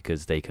countries,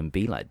 because they can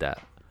be like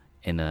that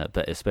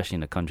but especially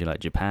in a country like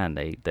Japan,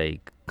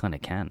 they kind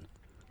of can.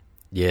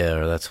 Yeah,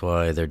 or that's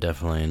why they're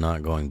definitely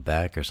not going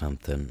back or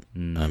something.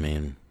 I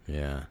mean,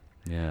 yeah,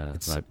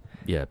 it's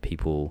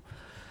people.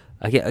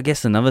 I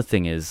guess another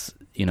thing is,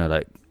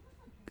 like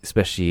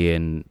especially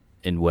in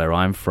where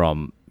I'm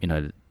from,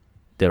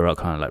 there are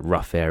kind of like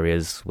rough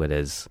areas where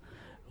there's,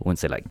 I wouldn't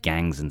say like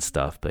gangs and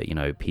stuff, but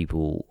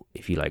people,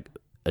 if you like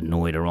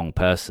annoy the wrong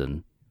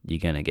person, you're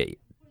gonna get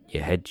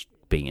your head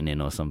beaten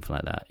in or something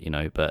like that,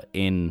 But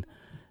in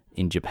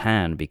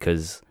Japan,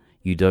 because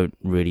you don't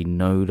really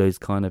know those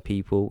kind of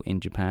people in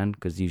Japan,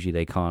 because usually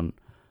they can't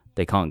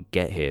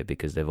get here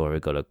because they've already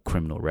got a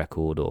criminal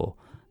record, or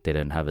they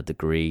don't have a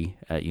degree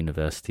at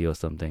university or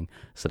something,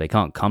 so they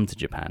can't come to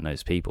Japan,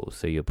 those people.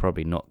 So you're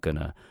probably not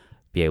gonna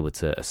be able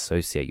to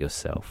associate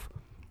yourself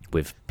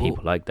with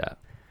people like that.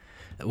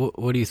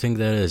 What do you think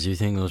that is? Do you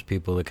think those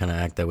people that kind of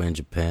act that way in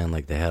Japan,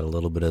 like they had a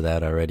little bit of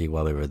that already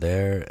while they were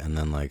there, and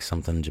then like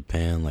something in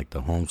Japan, like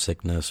the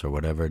homesickness or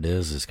whatever it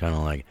is kind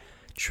of like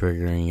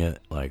triggering it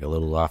like a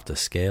little off the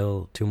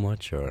scale too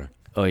much? Or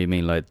you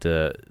mean like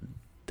the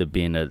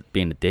being a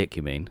dick,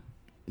 you mean?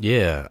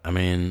 Yeah, I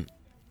mean,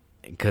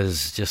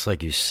 because just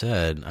like you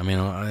said, I mean,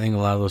 I think a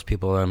lot of those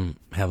people I'm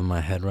having in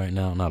my head right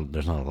now,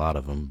 there's not a lot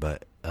of them,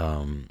 but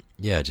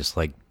just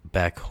like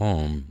back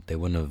home, they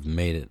wouldn't have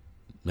made it.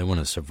 They wouldn't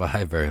have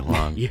survived very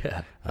long.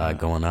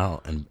 Going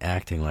out and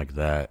acting like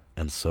that.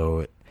 And so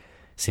it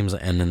seems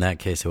like, and in that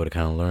case, they would have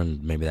kind of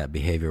learned maybe that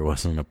behavior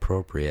wasn't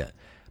appropriate.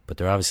 But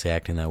they're obviously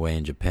acting that way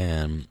in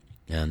Japan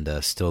and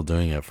still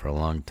doing it for a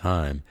long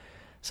time.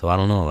 So I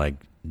don't know, like,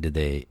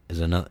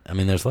 there's a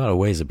lot of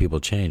ways that people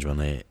change when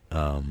they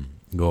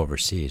go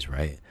overseas,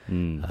 right?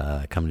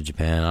 Come to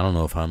Japan. I don't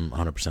know if I'm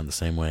 100% the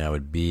same way I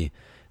would be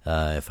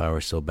if I were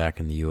still back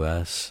in the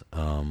U.S.,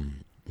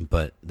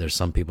 but there's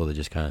some people that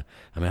just kind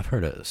of, I've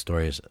heard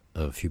stories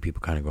of a few people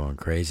kind of going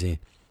crazy.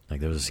 Like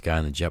there was this guy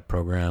in the JET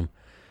program.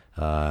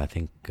 I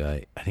think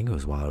it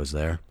was while I was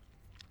there.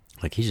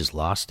 Like he just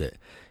lost it.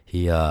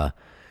 He, I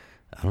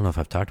don't know if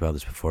I've talked about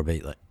this before,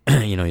 but like,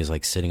 he's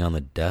like sitting on the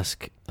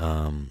desk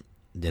in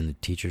the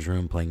teacher's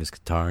room playing his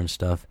guitar and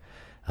stuff.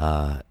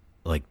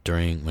 Like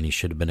when he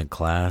should have been in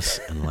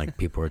class, and like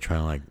people were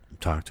trying to like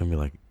talk to him, be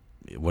like,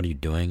 "What are you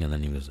doing?" And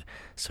then he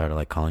started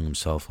like calling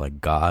himself like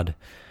God.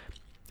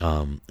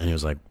 And he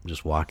was like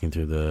just walking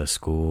through the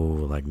school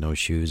with like no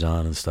shoes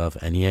on and stuff.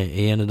 And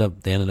they ended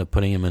up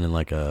putting him in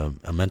like a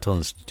mental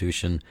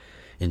institution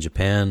in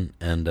Japan.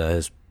 And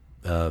his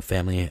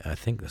family, I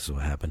think this is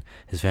what happened.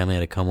 His family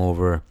had to come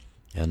over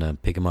and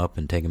pick him up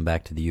and take him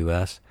back to the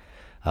U.S.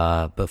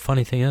 But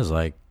funny thing is,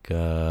 like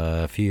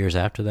a few years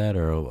after that,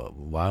 or a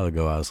while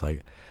ago, I was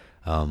like,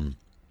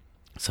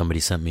 somebody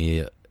sent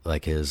me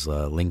like his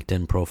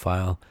LinkedIn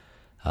profile,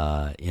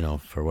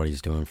 for what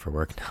he's doing for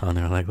work now. And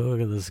they're like,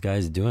 look at this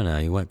guy's doing now.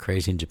 He went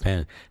crazy in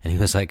Japan, and he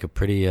was like a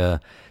pretty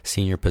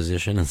senior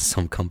position in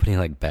some company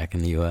like back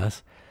in the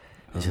U.S.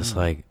 It's just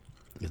like,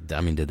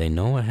 I mean, did they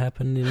know what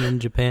happened in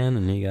Japan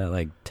and he got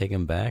like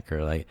taken back,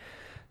 or like?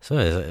 So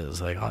it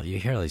was like, oh, you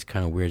hear these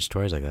kind of weird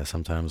stories like that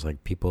sometimes.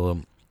 Like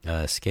people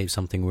escape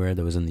something weird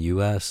that was in the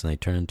U.S. and they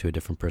turn into a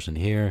different person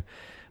here.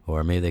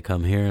 Or maybe they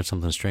come here and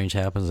something strange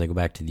happens, they go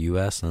back to the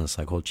U.S. and it's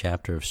like a whole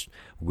chapter of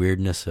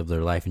weirdness of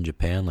their life in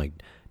Japan, like,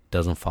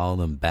 doesn't follow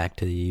them back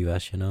to the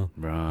U.S.,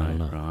 Right.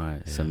 Yeah.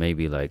 So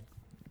maybe, like,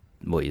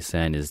 what you're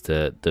saying is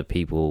that the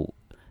people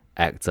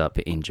act up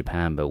in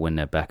Japan, but when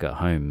they're back at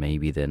home,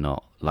 maybe they're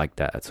not like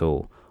that at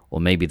all. Or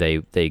maybe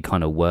they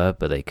kind of were,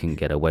 but they couldn't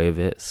get away with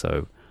it.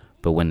 So,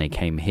 but when they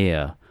came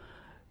here,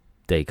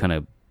 they kind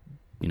of,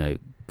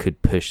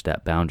 could push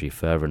that boundary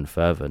further and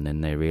further, and then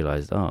they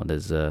realized, oh,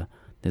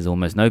 there's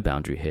almost no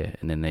boundary here,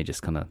 and then they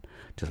just kind of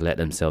just let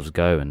themselves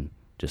go and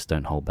just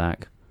don't hold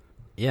back.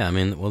 Yeah, I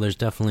mean, well, there's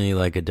definitely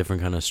like a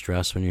different kind of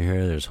stress when you're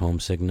here. There's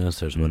homesickness,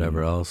 there's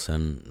whatever else,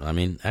 and I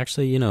mean,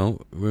 actually, we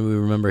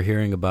remember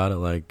hearing about it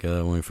like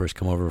when we first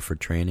come over for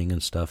training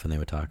and stuff, and they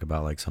would talk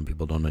about like some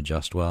people don't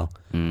adjust well,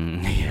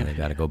 Yeah, they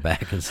got to go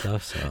back and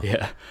stuff. So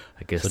yeah,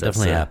 I guess so it that's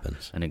definitely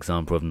happens. an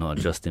example of not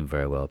adjusting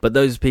very well. But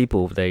those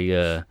people,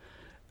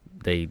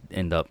 they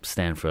end up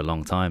staying for a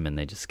long time, and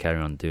they just carry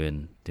on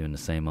doing the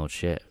same old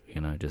shit,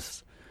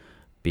 just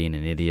being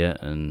an idiot,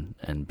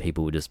 and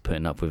people just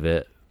putting up with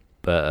it.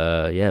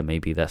 But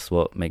maybe that's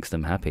what makes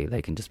them happy.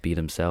 They can just be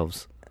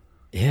themselves.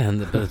 Yeah,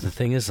 but the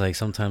thing is, like,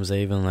 sometimes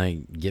they even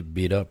like get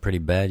beat up pretty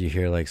bad. You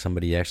hear like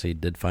somebody actually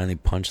did finally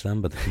punch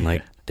them, but then,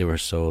 like they were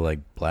so like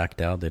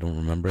blacked out they don't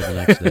remember it the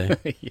next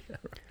day.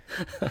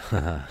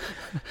 Yeah.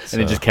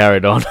 And it just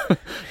carried on.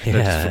 They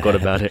Yeah, just forgot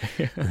about it.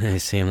 And they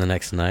see him the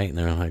next night, and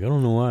they're like, I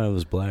don't know why it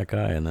was black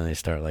eye, and then they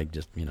start like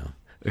just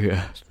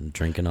Yeah.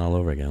 drinking all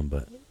over again.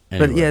 But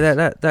anyways. But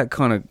yeah, that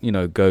kind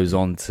of goes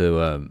on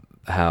to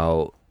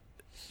how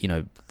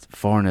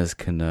foreigners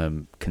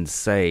can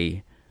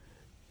say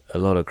a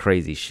lot of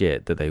crazy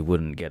shit that they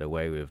wouldn't get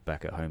away with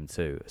back at home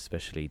too,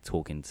 especially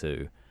talking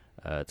to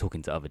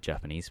other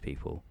Japanese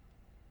people.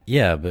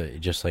 Yeah, but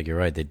just like you're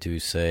right, they do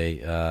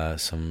say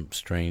some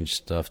strange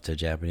stuff to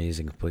Japanese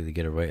and completely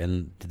get away.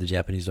 And the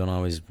Japanese don't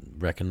always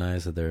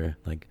recognize that they're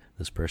like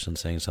this person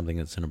saying something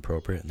that's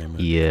inappropriate.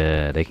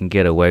 Yeah, they can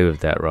get away with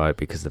that, right,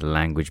 because of the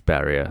language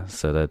barrier.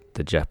 So that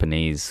the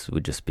Japanese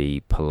would just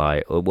be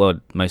polite. Well,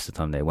 most of the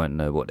time they won't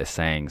know what they're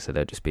saying, so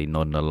they'll just be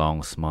nodding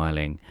along,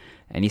 smiling.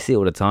 And you see it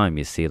all the time.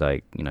 You see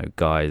like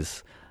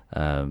guys,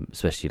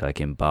 especially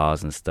like in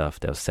bars and stuff,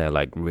 they'll say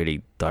like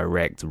really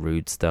direct,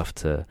 rude stuff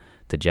to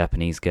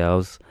Japanese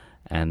girls,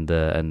 and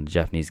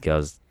Japanese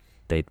girls,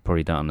 they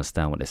probably don't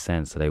understand what they're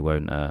saying, so they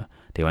won't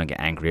get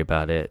angry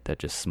about it. They'll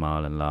just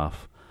smile and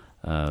laugh.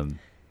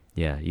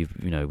 Yeah,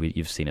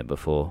 you've seen it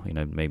before.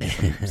 Maybe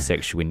some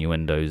sexual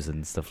innuendos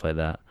and stuff like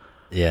that.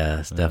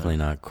 Yeah, it's definitely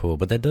not cool.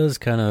 But that does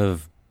kind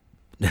of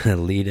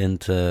lead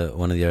into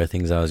one of the other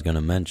things I was going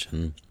to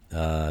mention.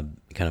 Kind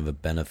of a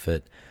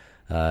benefit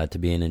to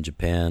being in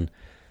Japan.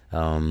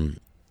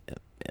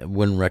 I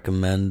wouldn't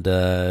recommend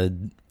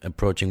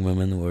approaching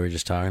women that we were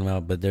just talking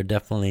about, but there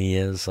definitely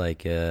is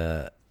like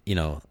a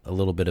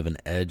little bit of an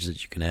edge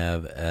that you can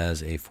have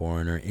as a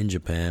foreigner in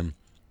Japan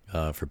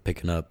for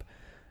picking up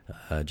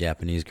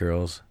Japanese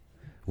girls,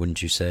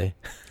 wouldn't you say?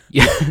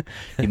 Yeah,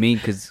 you mean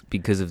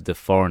because of the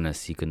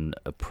foreigners, you can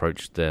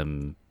approach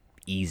them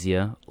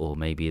easier, or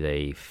maybe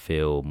they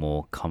feel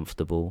more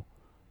comfortable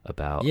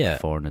about a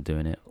foreigner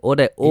doing it,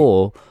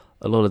 or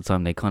a lot of the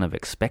time they kind of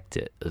expect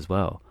it as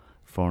well.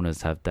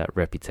 Foreigners have that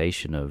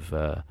reputation of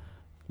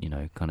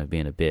kind of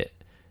being a bit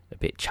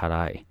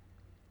charai.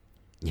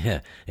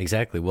 Yeah,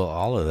 exactly. Well,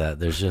 all of that.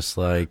 There's just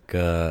like,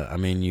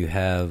 you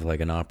have like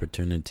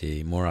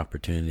more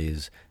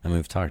opportunities, and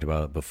we've talked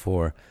about it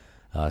before,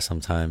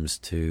 sometimes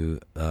to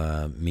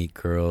meet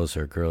girls,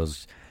 or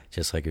girls,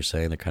 just like you're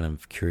saying, they're kind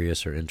of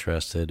curious or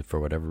interested for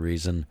whatever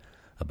reason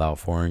about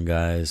foreign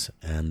guys.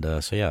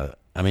 And so, yeah,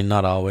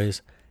 not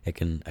always. It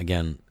can,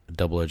 again, a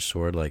double-edged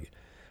sword. Like,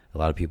 a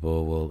lot of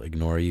people will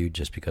ignore you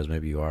just because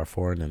maybe you are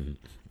foreign, and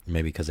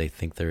maybe because they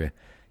think they're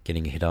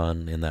getting hit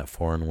on in that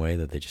foreign way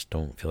that they just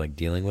don't feel like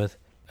dealing with.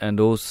 And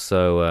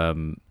also,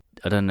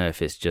 I don't know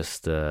if it's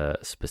just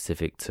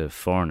specific to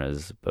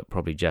foreigners, but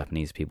probably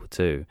Japanese people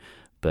too,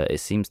 but it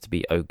seems to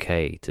be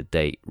okay to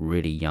date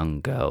really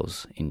young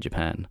girls in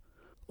Japan.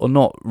 Or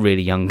not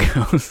really young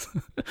girls,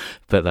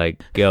 but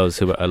like girls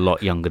who are a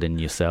lot younger than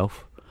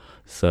yourself.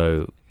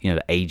 So,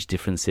 the age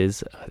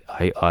differences,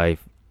 I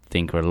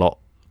think, are a lot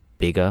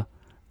bigger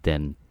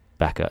than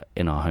back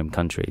in our home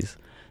countries.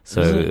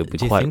 So it would be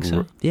quite.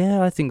 So?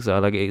 Yeah, I think so.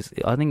 Like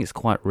I think it's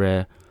quite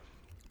rare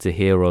to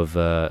hear of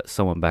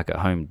someone back at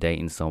home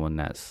dating someone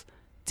that's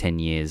 10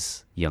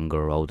 years younger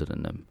or older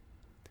than them.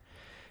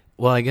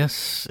 Well, I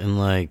guess in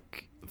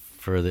like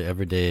for the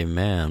everyday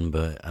man,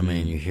 but I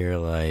mean, you hear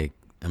like,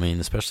 I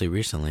mean, especially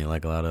recently,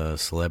 like a lot of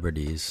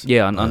celebrities.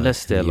 Yeah,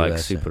 unless in they're the like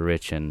US. super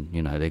rich and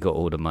they got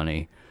all the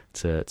money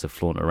to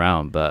flaunt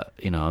around. But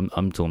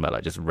I'm talking about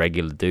like just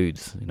regular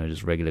dudes,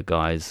 just regular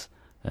guys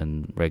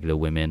and regular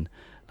women.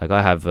 Like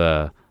I have,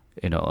 I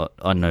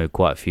know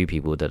quite a few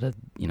people that are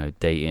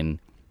dating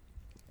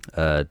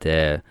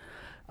their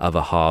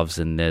other halves,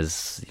 and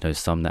there's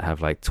some that have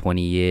like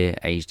 20-year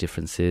age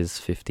differences,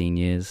 15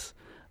 years,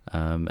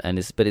 and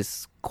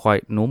it's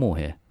quite normal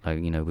here, like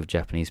with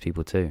Japanese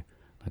people too.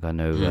 Like I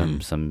know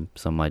some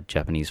of my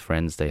Japanese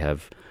friends, they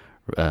have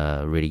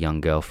really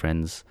young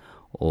girlfriends,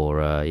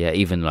 or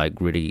even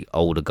like really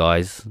older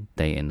guys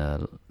dating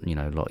a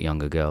lot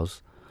younger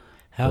girls.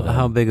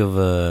 How big of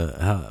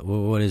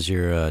what is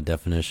your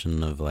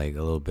definition of like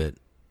a little bit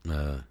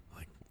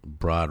like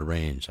broad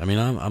range? I mean,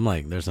 I'm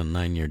like, there's a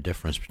 9-year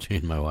difference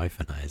between my wife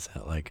and I. Is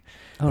that like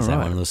that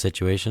one of those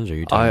situations? Or are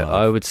you talking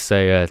about? I would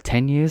say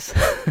 10 years.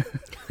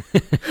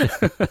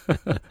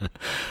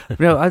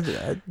 No,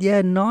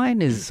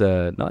 9 is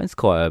nine's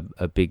quite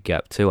a big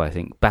gap too. I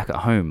think back at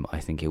home, I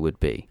think it would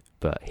be,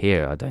 but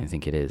here I don't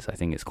think it is. I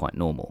think it's quite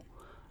normal.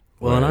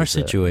 Well, in our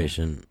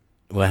situation,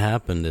 what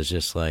happened is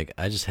just like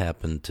I just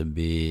happened to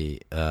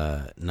be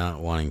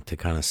not wanting to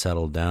kind of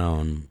settle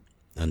down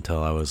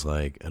until I was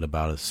like at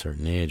about a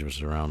certain age,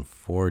 which was around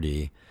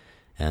 40,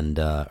 and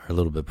or a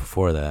little bit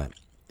before that.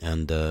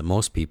 And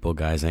most people,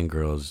 guys and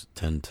girls,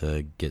 tend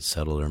to get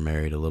settled or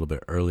married a little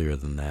bit earlier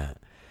than that.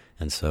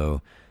 And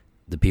so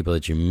the people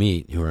that you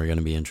meet who are going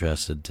to be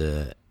interested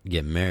to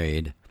get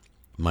married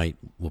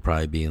will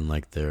probably be in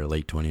like their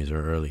late 20s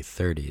or early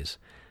 30s.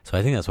 So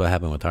I think that's what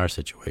happened with our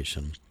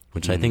situation,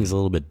 which I think is a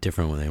little bit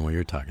different than what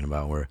you're talking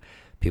about, where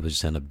people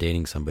just end up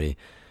dating somebody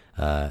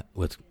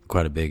with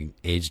quite a big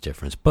age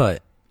difference.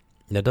 But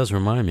that does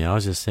remind me, I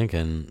was just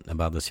thinking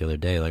about this the other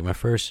day. Like my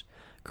first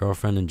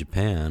girlfriend in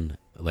Japan,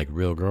 like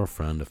real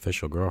girlfriend,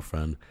 official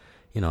girlfriend,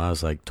 I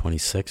was like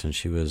 26 and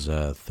she was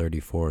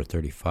 34 or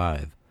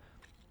 35.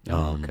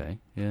 Okay,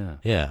 yeah.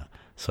 Yeah.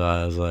 So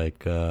I was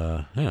like,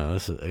 and it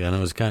was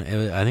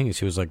I think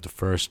she was like the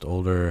first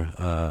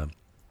older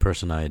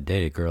person I had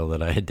dated, girl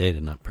that I had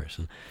dated, not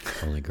person,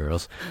 only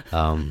girls.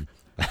 But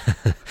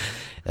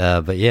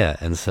yeah,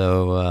 and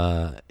so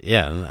I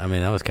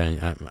mean, that was kind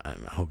of. I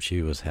hope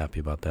she was happy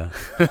about that.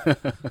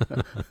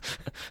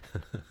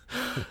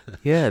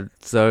 Yeah.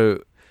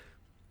 So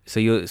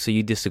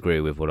you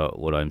disagree with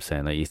what I'm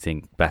saying? Like you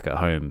think back at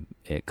home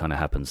it kind of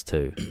happens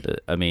too?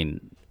 I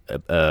mean,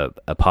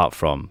 apart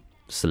from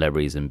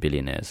celebrities and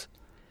billionaires,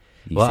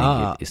 you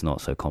think it's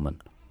not so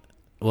common?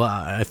 Well,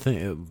 I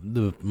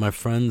think my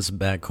friends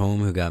back home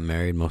who got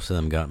married, most of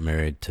them got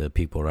married to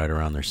people right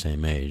around their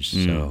same age.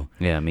 So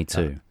yeah, me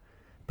too.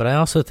 But I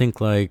also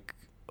think like,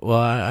 well,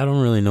 I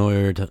don't really know what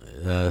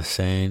you're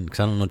saying,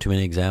 because I don't know too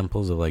many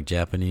examples of like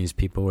Japanese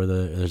people where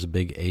there's a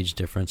big age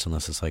difference,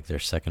 unless it's like their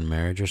second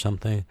marriage or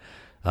something.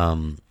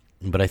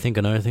 But I think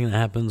another thing that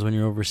happens when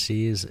you're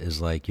overseas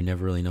is like you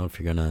never really know if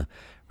you're gonna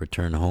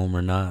return home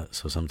or not.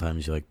 So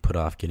sometimes you like put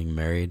off getting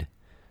married.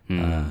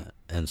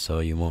 And so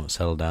you won't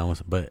settle down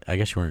with. But I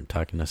guess you weren't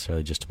talking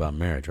necessarily just about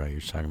marriage, right?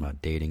 You're just talking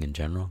about dating in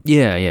general.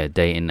 Yeah,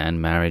 dating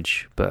and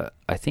marriage. But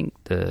I think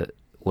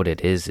what it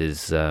is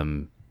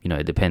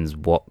it depends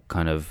what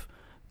kind of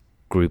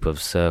group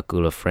of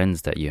circle of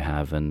friends that you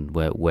have and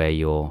where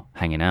you're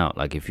hanging out.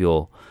 Like if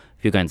you're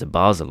going to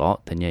bars a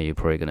lot, then yeah, you're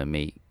probably going to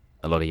meet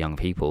a lot of young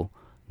people,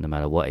 no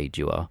matter what age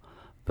you are.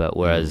 But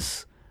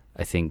whereas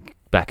I think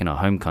back in our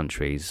home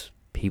countries,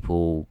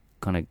 people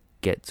kind of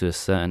get to a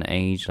certain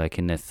age, like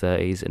in their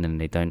 30s, and then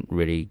they don't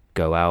really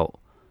go out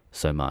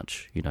so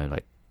much,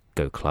 like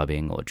go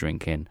clubbing or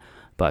drinking.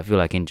 But I feel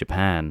like in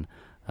Japan,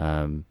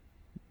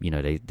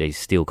 they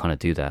still kind of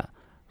do that.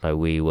 Like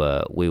we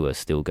were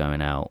still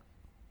going out.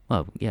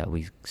 Well, yeah,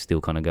 we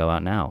still kind of go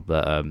out now,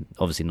 but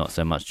obviously not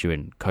so much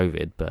during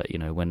COVID. But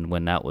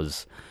when that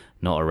was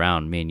not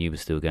around, me and you were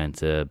still going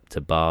to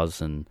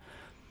bars and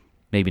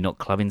maybe not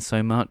clubbing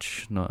so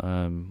much. Not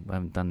we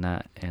haven't done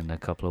that in a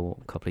couple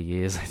of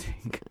years, I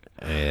think.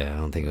 Yeah, I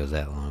don't think it was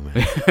that long,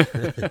 man.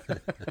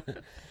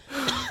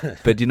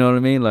 But do you know what I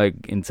mean?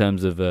 Like in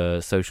terms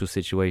of social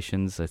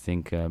situations, I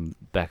think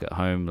back at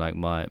home, like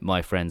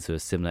my friends who are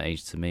similar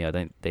age to me,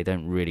 they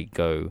don't really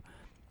go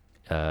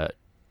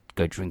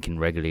drinking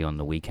regularly on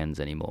the weekends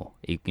anymore.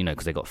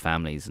 Because they got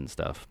families and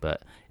stuff.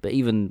 But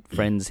even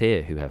friends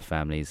here who have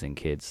families and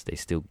kids, they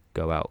still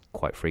go out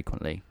quite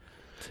frequently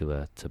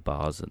to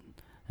bars and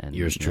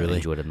yours truly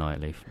enjoy the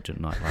nightlife.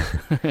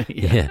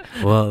 Yeah.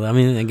 Well, I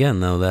mean, again,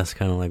 though, that's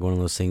kind of like one of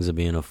those things of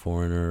being a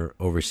foreigner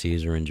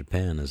overseas or in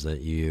Japan, is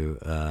that you,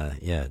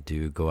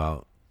 do go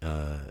out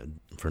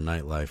for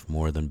nightlife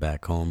more than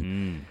back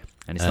home,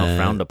 and it's not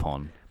frowned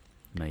upon.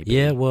 maybe.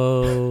 Yeah,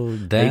 well,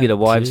 that maybe the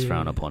wives too.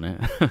 frown upon it.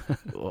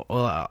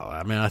 Well,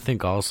 I mean, I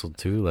think also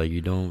too, like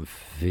you don't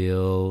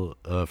feel,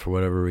 for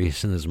whatever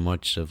reason, as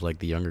much of like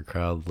the younger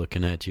crowd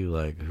looking at you,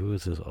 like who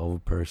is this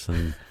old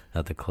person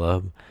at the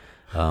club?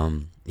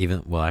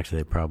 Even well, actually,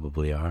 they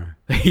probably are.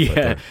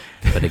 Yeah,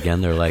 but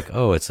again, they're like,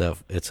 oh, it's a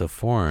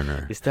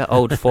foreigner. it's that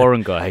old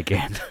foreign guy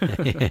again.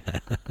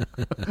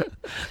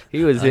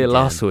 He was here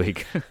last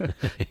week,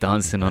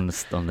 dancing on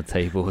the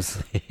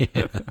tables.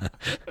 Yeah.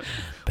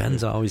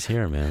 Ben's always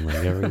here, man. Like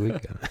every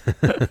weekend.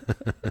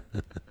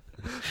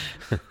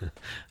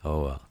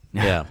 Oh well.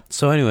 Yeah.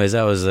 So, anyways,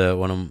 that was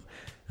one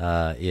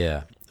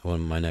of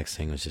my next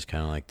thing was just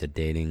kind of like the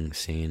dating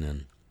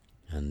scene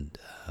and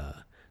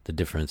the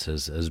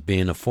differences as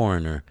being a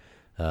foreigner,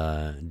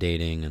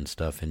 dating and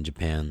stuff in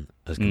Japan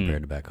as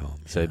compared to back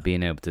home. So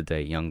being able to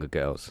date younger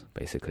girls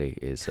basically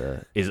is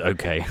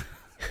okay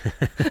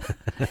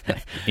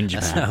in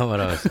Japan. That's not what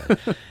I was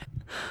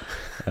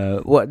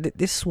saying.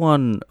 This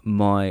one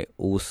might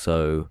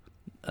also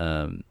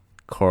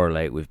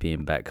correlate with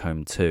being back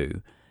home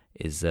too.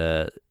 Is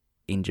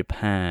in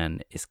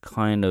Japan, it's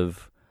kind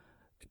of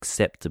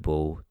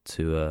acceptable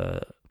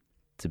to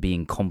be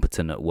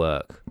incompetent at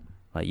work.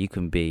 Like you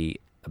can be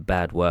a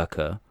bad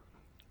worker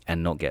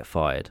and not get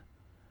fired,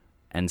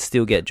 and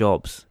still get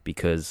jobs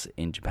because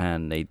in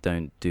Japan they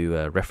don't do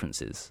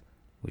references,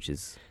 which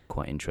is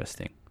quite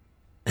interesting.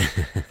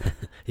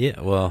 Yeah,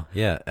 well,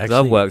 yeah. Actually,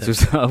 I've worked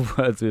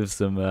with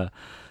some,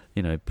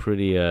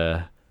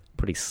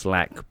 pretty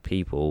slack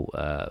people.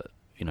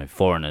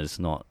 Foreigners,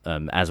 not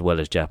as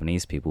well as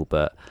Japanese people,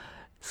 but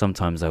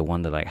sometimes I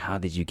wonder, like, how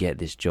did you get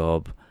this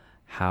job?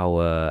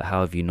 How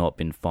have you not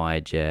been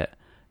fired yet?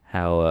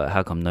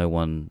 How come no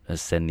one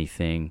has said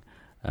anything?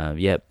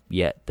 Yet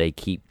they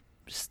keep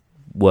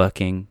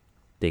working.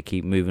 They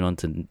keep moving on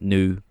to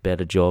new,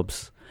 better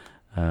jobs.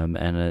 I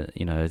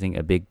think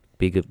a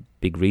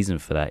big reason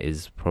for that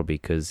is probably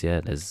because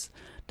there's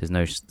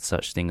no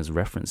such thing as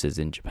references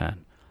in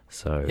Japan.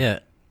 So yeah,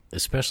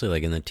 especially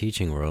like in the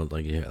teaching world,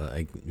 like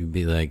you'd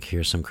be like,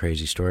 here's some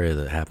crazy story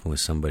that happened with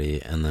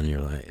somebody, and then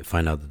you're like,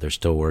 find out that they're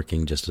still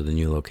working just at a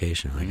new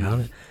location. Like,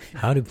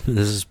 how did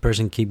this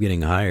person keep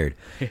getting hired?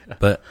 Yeah.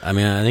 But I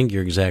mean, I think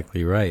you're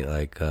exactly right.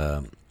 Like,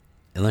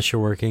 unless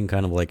you're working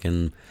kind of like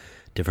in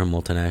different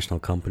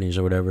multinational companies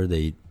or whatever,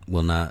 they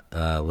will not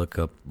look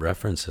up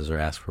references or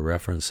ask for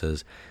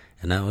references.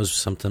 And that was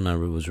something I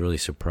was really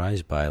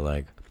surprised by.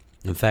 Like,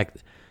 in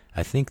fact,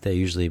 I think they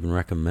usually even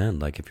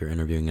recommend, like, if you're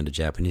interviewing in a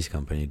Japanese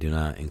company, do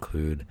not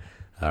include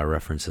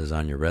references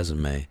on your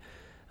resume.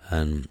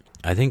 And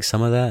I think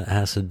some of that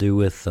has to do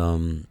with,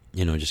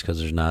 just because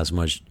there's not as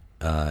much,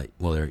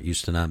 there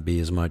used to not be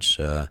as much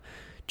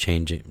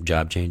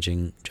job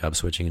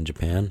switching in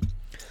Japan.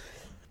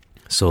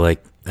 So,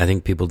 like, I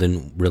think people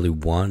didn't really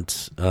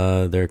want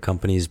their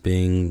companies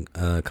being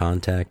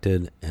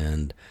contacted,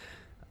 and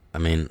I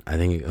mean, I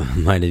think it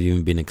might have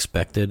even been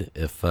expected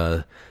if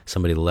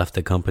somebody left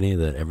the company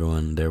that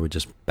everyone there would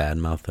just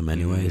badmouth them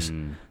anyways.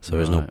 So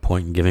there's no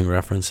point in giving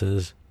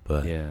references.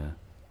 But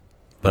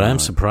I'm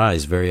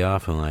surprised very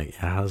often, like,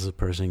 how does a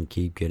person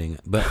keep getting...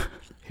 But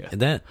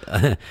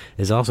that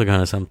is also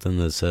kind of something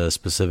that's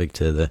specific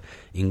to the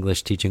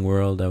English teaching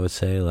world, I would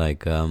say.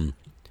 Like,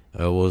 it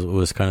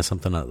was kind of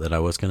something that I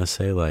was going to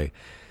say. Like,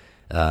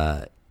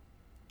 I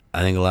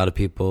think a lot of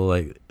people,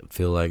 like,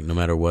 feel like no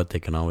matter what, they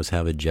can always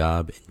have a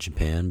job in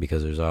Japan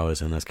because there's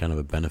always, and that's kind of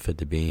a benefit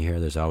to being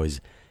here, there's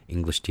always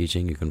English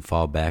teaching you can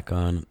fall back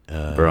on.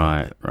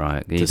 Right.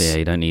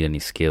 You don't need any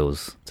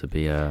skills to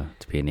be an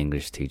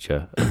English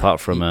teacher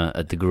apart from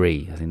a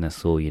degree. I think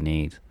that's all you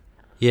need.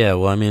 Yeah,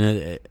 well, I mean,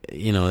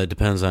 it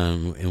depends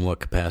on in what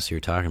capacity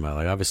you're talking about.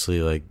 Like,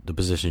 obviously, like the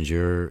positions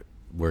you're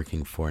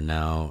working for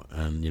now,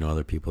 and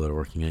other people that are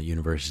working at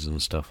universities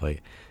and stuff,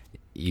 like,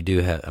 you do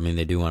have, I mean,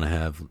 they do want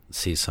to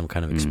see some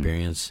kind of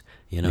experience,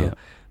 Yeah.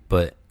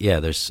 But yeah,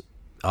 there's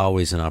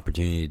always an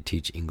opportunity to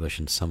teach English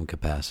in some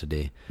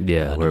capacity.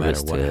 Yeah, no whether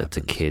it's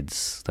to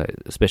kids, like,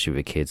 especially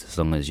with kids, as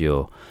long as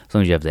you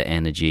have the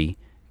energy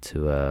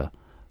to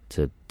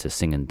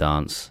sing and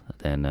dance,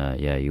 then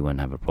you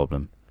won't have a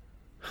problem.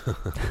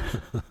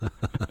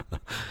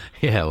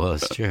 Yeah, well,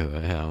 it's true.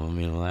 Yeah, I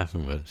mean, I'm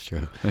laughing, but it's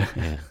true.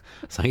 Yeah,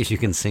 as long as you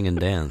can sing and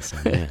dance.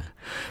 Yeah.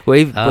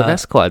 But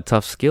that's quite a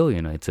tough skill,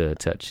 to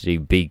actually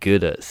be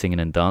good at singing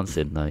and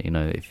dancing.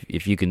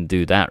 If you can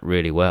do that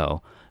really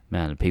well,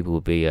 man, people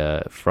will be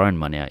throwing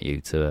money at you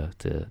to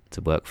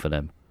work for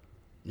them.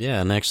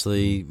 Yeah, and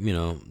actually,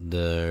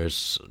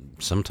 there's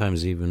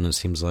sometimes even it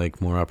seems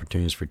like more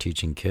opportunities for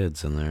teaching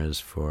kids than there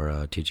is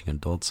for teaching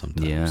adults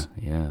sometimes.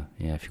 Yeah.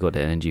 If you've got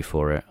the energy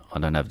for it. I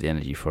don't have the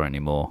energy for it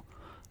anymore.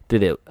 I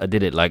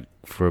did it like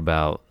for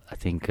about, I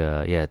think,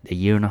 a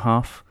year and a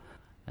half.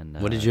 And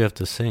what did you have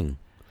to sing?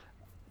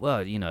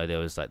 Well, there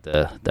was like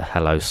the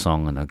hello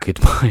song and a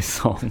goodbye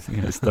song,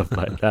 stuff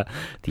like that.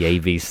 The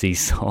ABC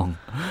song.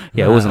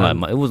 Yeah, it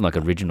wasn't like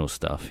original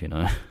stuff,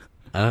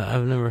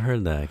 I've never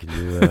heard that. Could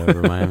you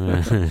remind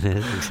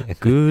me?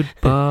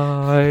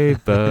 Goodbye,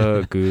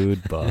 Bert,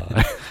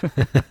 goodbye.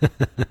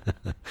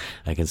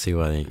 I can see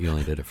why you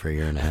only did it for a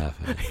year and a half.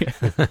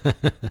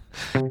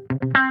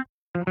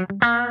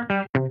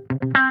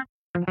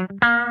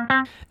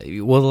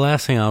 Well, the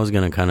last thing I was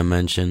going to kind of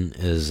mention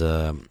is,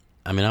 I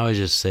would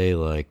just say,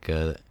 like,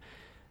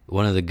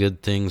 one of the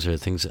good things or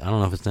things, I don't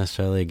know if it's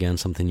necessarily, again,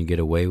 something you get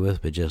away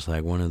with, but just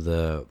like one of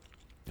the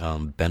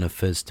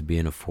benefits to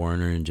being a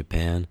foreigner in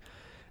Japan,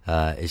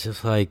 it's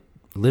just like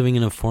living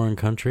in a foreign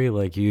country.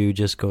 Like, you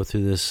just go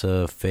through this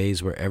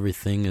phase where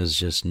everything is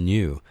just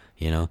new,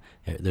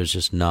 there's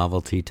just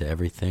novelty to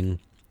everything,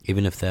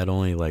 even if that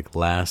only like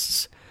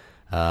lasts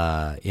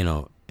in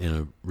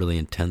a really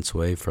intense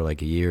way for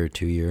like a year or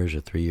 2 years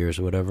or 3 years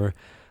or whatever.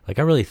 Like,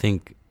 I really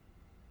think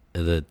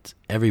that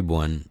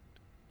everyone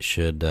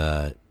should,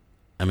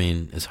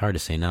 it's hard to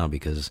say now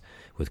because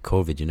with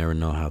COVID, you never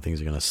know how things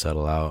are going to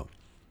settle out,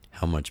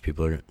 how much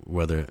people are,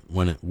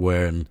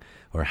 when,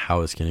 or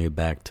how it's going to get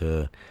back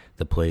to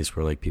the place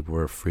where like people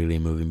were freely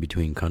moving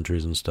between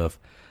countries and stuff.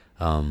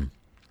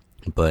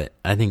 But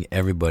I think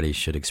everybody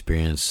should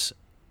experience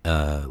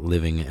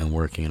living and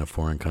working in a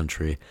foreign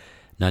country,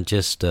 not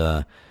just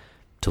to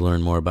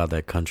learn more about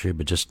that country,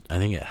 but just I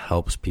think it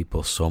helps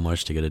people so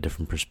much to get a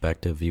different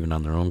perspective, even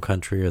on their own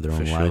country or their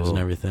own lives and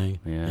everything.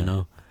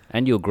 Yeah.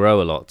 And you'll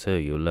grow a lot too.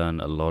 You'll learn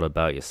a lot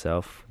about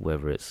yourself,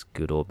 whether it's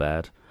good or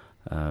bad.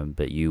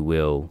 But you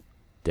will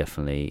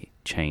definitely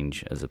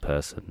change as a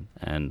person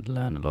and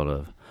learn a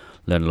lot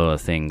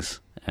of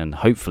things, and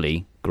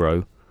hopefully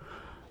grow.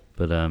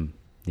 But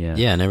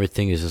yeah, and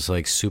everything is just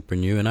like super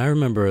new. And I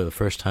remember the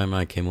first time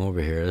I came over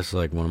here, this is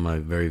like one of my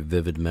very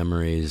vivid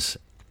memories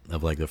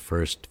of like the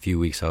first few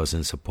weeks I was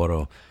in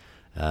Sapporo.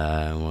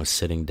 I was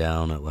sitting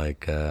down at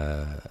like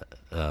a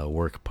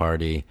work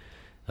party.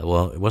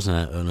 Well, it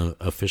wasn't an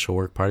official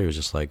work party. It was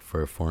just like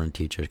for foreign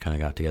teachers, kind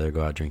of got together,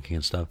 go out drinking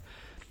and stuff.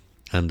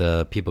 And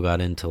people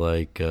got into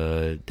like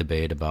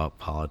debate about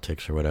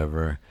politics or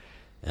whatever.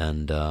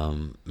 And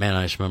man,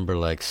 I just remember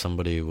like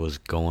somebody was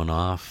going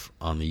off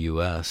on the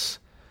U.S.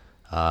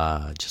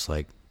 Just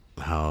like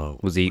how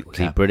was he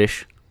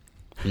British?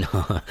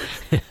 No,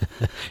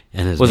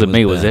 and his wasn't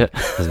name me, was it?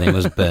 His name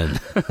was Ben.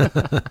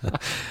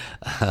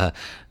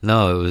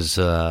 No,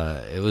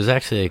 it was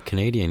actually a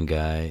Canadian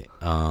guy,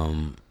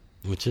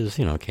 which is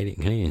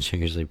Canadians are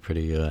usually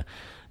pretty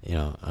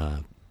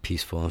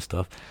peaceful and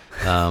stuff.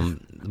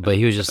 But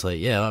he was just like,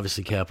 yeah,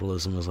 obviously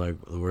capitalism is like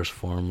the worst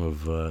form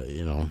of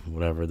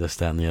whatever, this,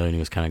 that, and the other. And he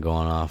was kind of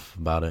going off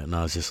about it, and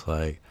I was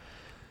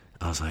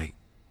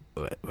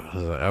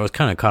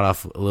kind of caught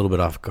off a little bit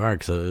off guard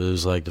because it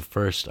was like the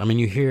first. I mean,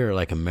 you hear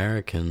like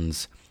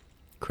Americans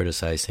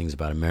criticize things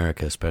about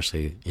America,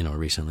 especially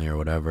recently or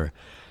whatever.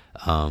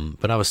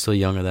 But I was still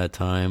young at that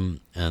time,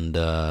 and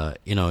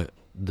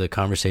the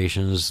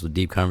conversations, the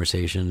deep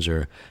conversations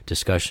or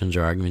discussions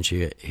or arguments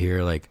you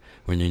hear like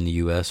when you're in the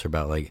U.S. are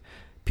about like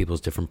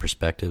people's different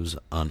perspectives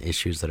on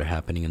issues that are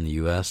happening in the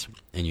U.S.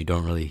 and you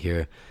don't really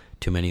hear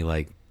too many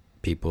like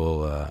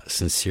people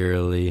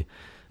sincerely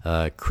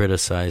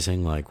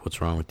criticizing like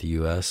what's wrong with the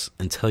U.S.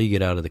 until you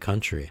get out of the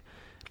country.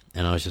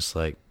 And I was just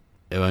like,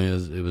 it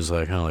was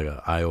like kind of like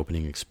an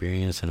eye-opening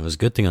experience, and it was a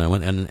good thing that I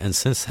went. And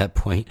since that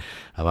point,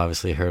 I've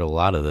obviously heard a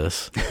lot of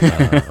this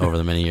over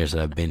the many years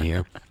that I've been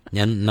here,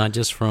 and not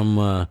just from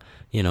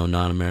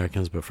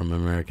non-Americans, but from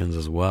Americans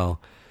as well.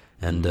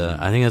 And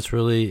I think that's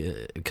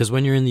really because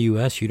when you're in the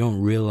U.S., you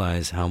don't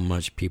realize how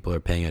much people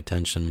are paying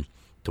attention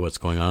to what's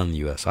going on in the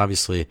U.S.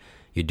 Obviously,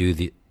 you do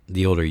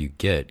the older you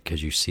get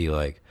because you see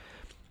like,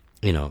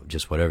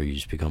 just whatever, you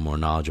just become more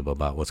knowledgeable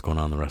about what's going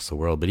on in the rest of the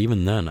world. But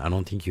even then, I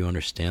don't think you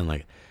understand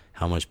like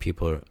how much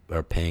people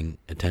are paying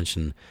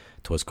attention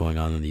to what's going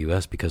on in the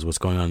U.S. because what's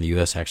going on in the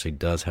U.S. actually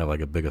does have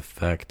like a big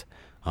effect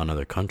on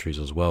other countries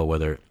as well,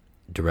 whether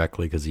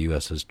directly because the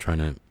U.S. is trying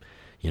to,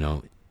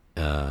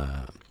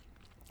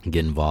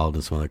 get involved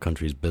in some other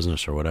country's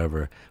business or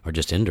whatever, or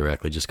just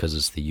indirectly just because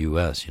it's the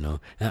U.S.,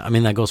 I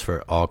mean, that goes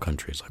for all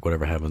countries. Like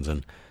whatever happens in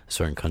a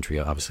certain country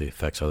obviously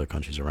affects other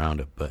countries around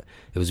it. But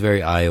it was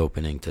very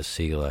eye-opening to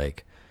see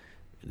like,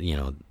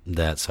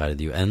 that side of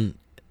you. And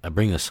I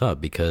bring this up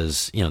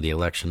because, the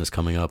election is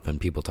coming up and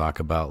people talk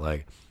about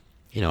like,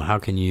 how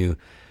can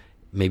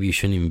maybe you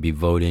shouldn't even be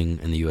voting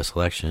in the U.S.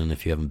 election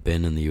if you haven't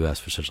been in the U.S.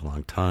 for such a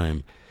long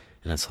time.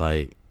 And it's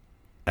like,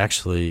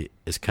 actually,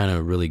 it's kind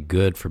of really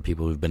good for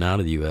people who've been out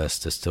of the U.S.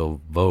 to still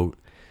vote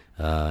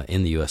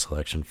in the U.S.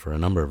 election for a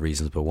number of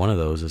reasons. But one of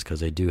those is because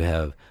they do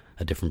have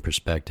a different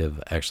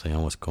perspective actually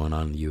on what's going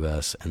on in the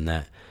U.S. And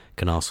that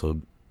can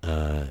also,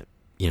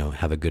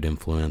 have a good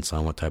influence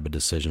on what type of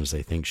decisions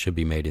they think should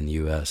be made in the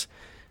U.S.,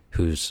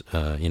 who's,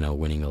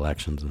 winning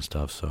elections and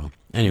stuff. So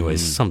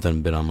anyways,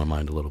 something been on my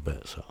mind a little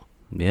bit. So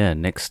yeah,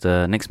 next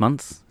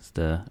month is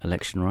the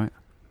election, right?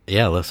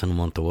 Yeah, less than a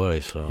month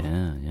away. So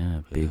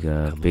yeah,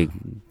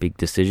 big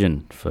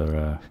decision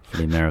for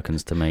the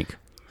Americans to make.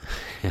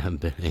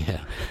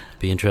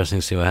 Be interesting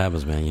to see what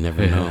happens, man. You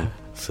never know.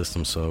 The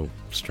system's so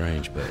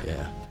strange, but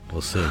yeah,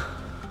 we'll see.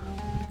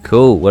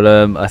 Cool.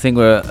 Well, I think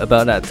we're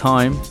about that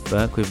time,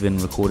 Burke. We've been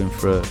recording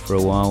for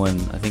a while, and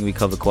I think we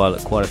covered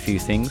quite a few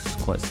things,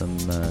 quite some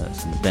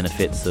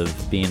benefits of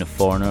being a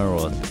foreigner,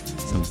 or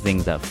some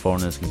things that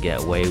foreigners can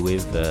get away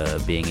with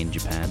being in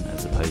Japan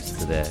as opposed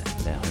to their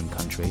home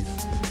countries.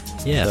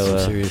 Yeah, So,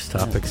 some serious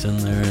topics in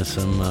there, and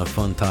some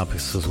fun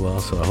topics as well.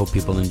 So I hope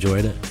people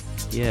enjoyed it.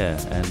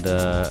 Yeah, and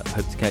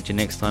hope to catch you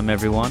next time,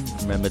 everyone.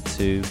 Remember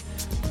to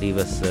leave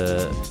us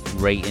a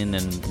rating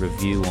and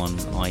review on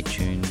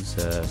iTunes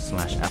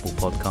 / Apple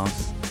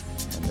Podcasts,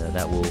 and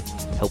that will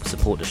help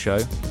support the show,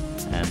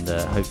 and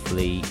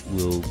hopefully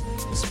will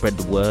spread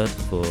the word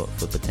for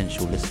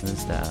potential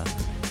listeners that are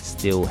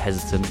still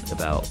hesitant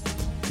about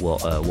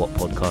what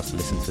podcast to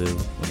listen to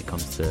when it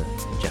comes to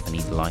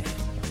Japanese life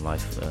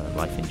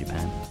in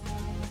Japan.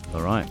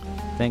 All right,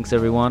 thanks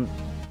everyone.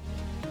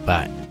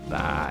 Bye.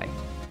 Bye.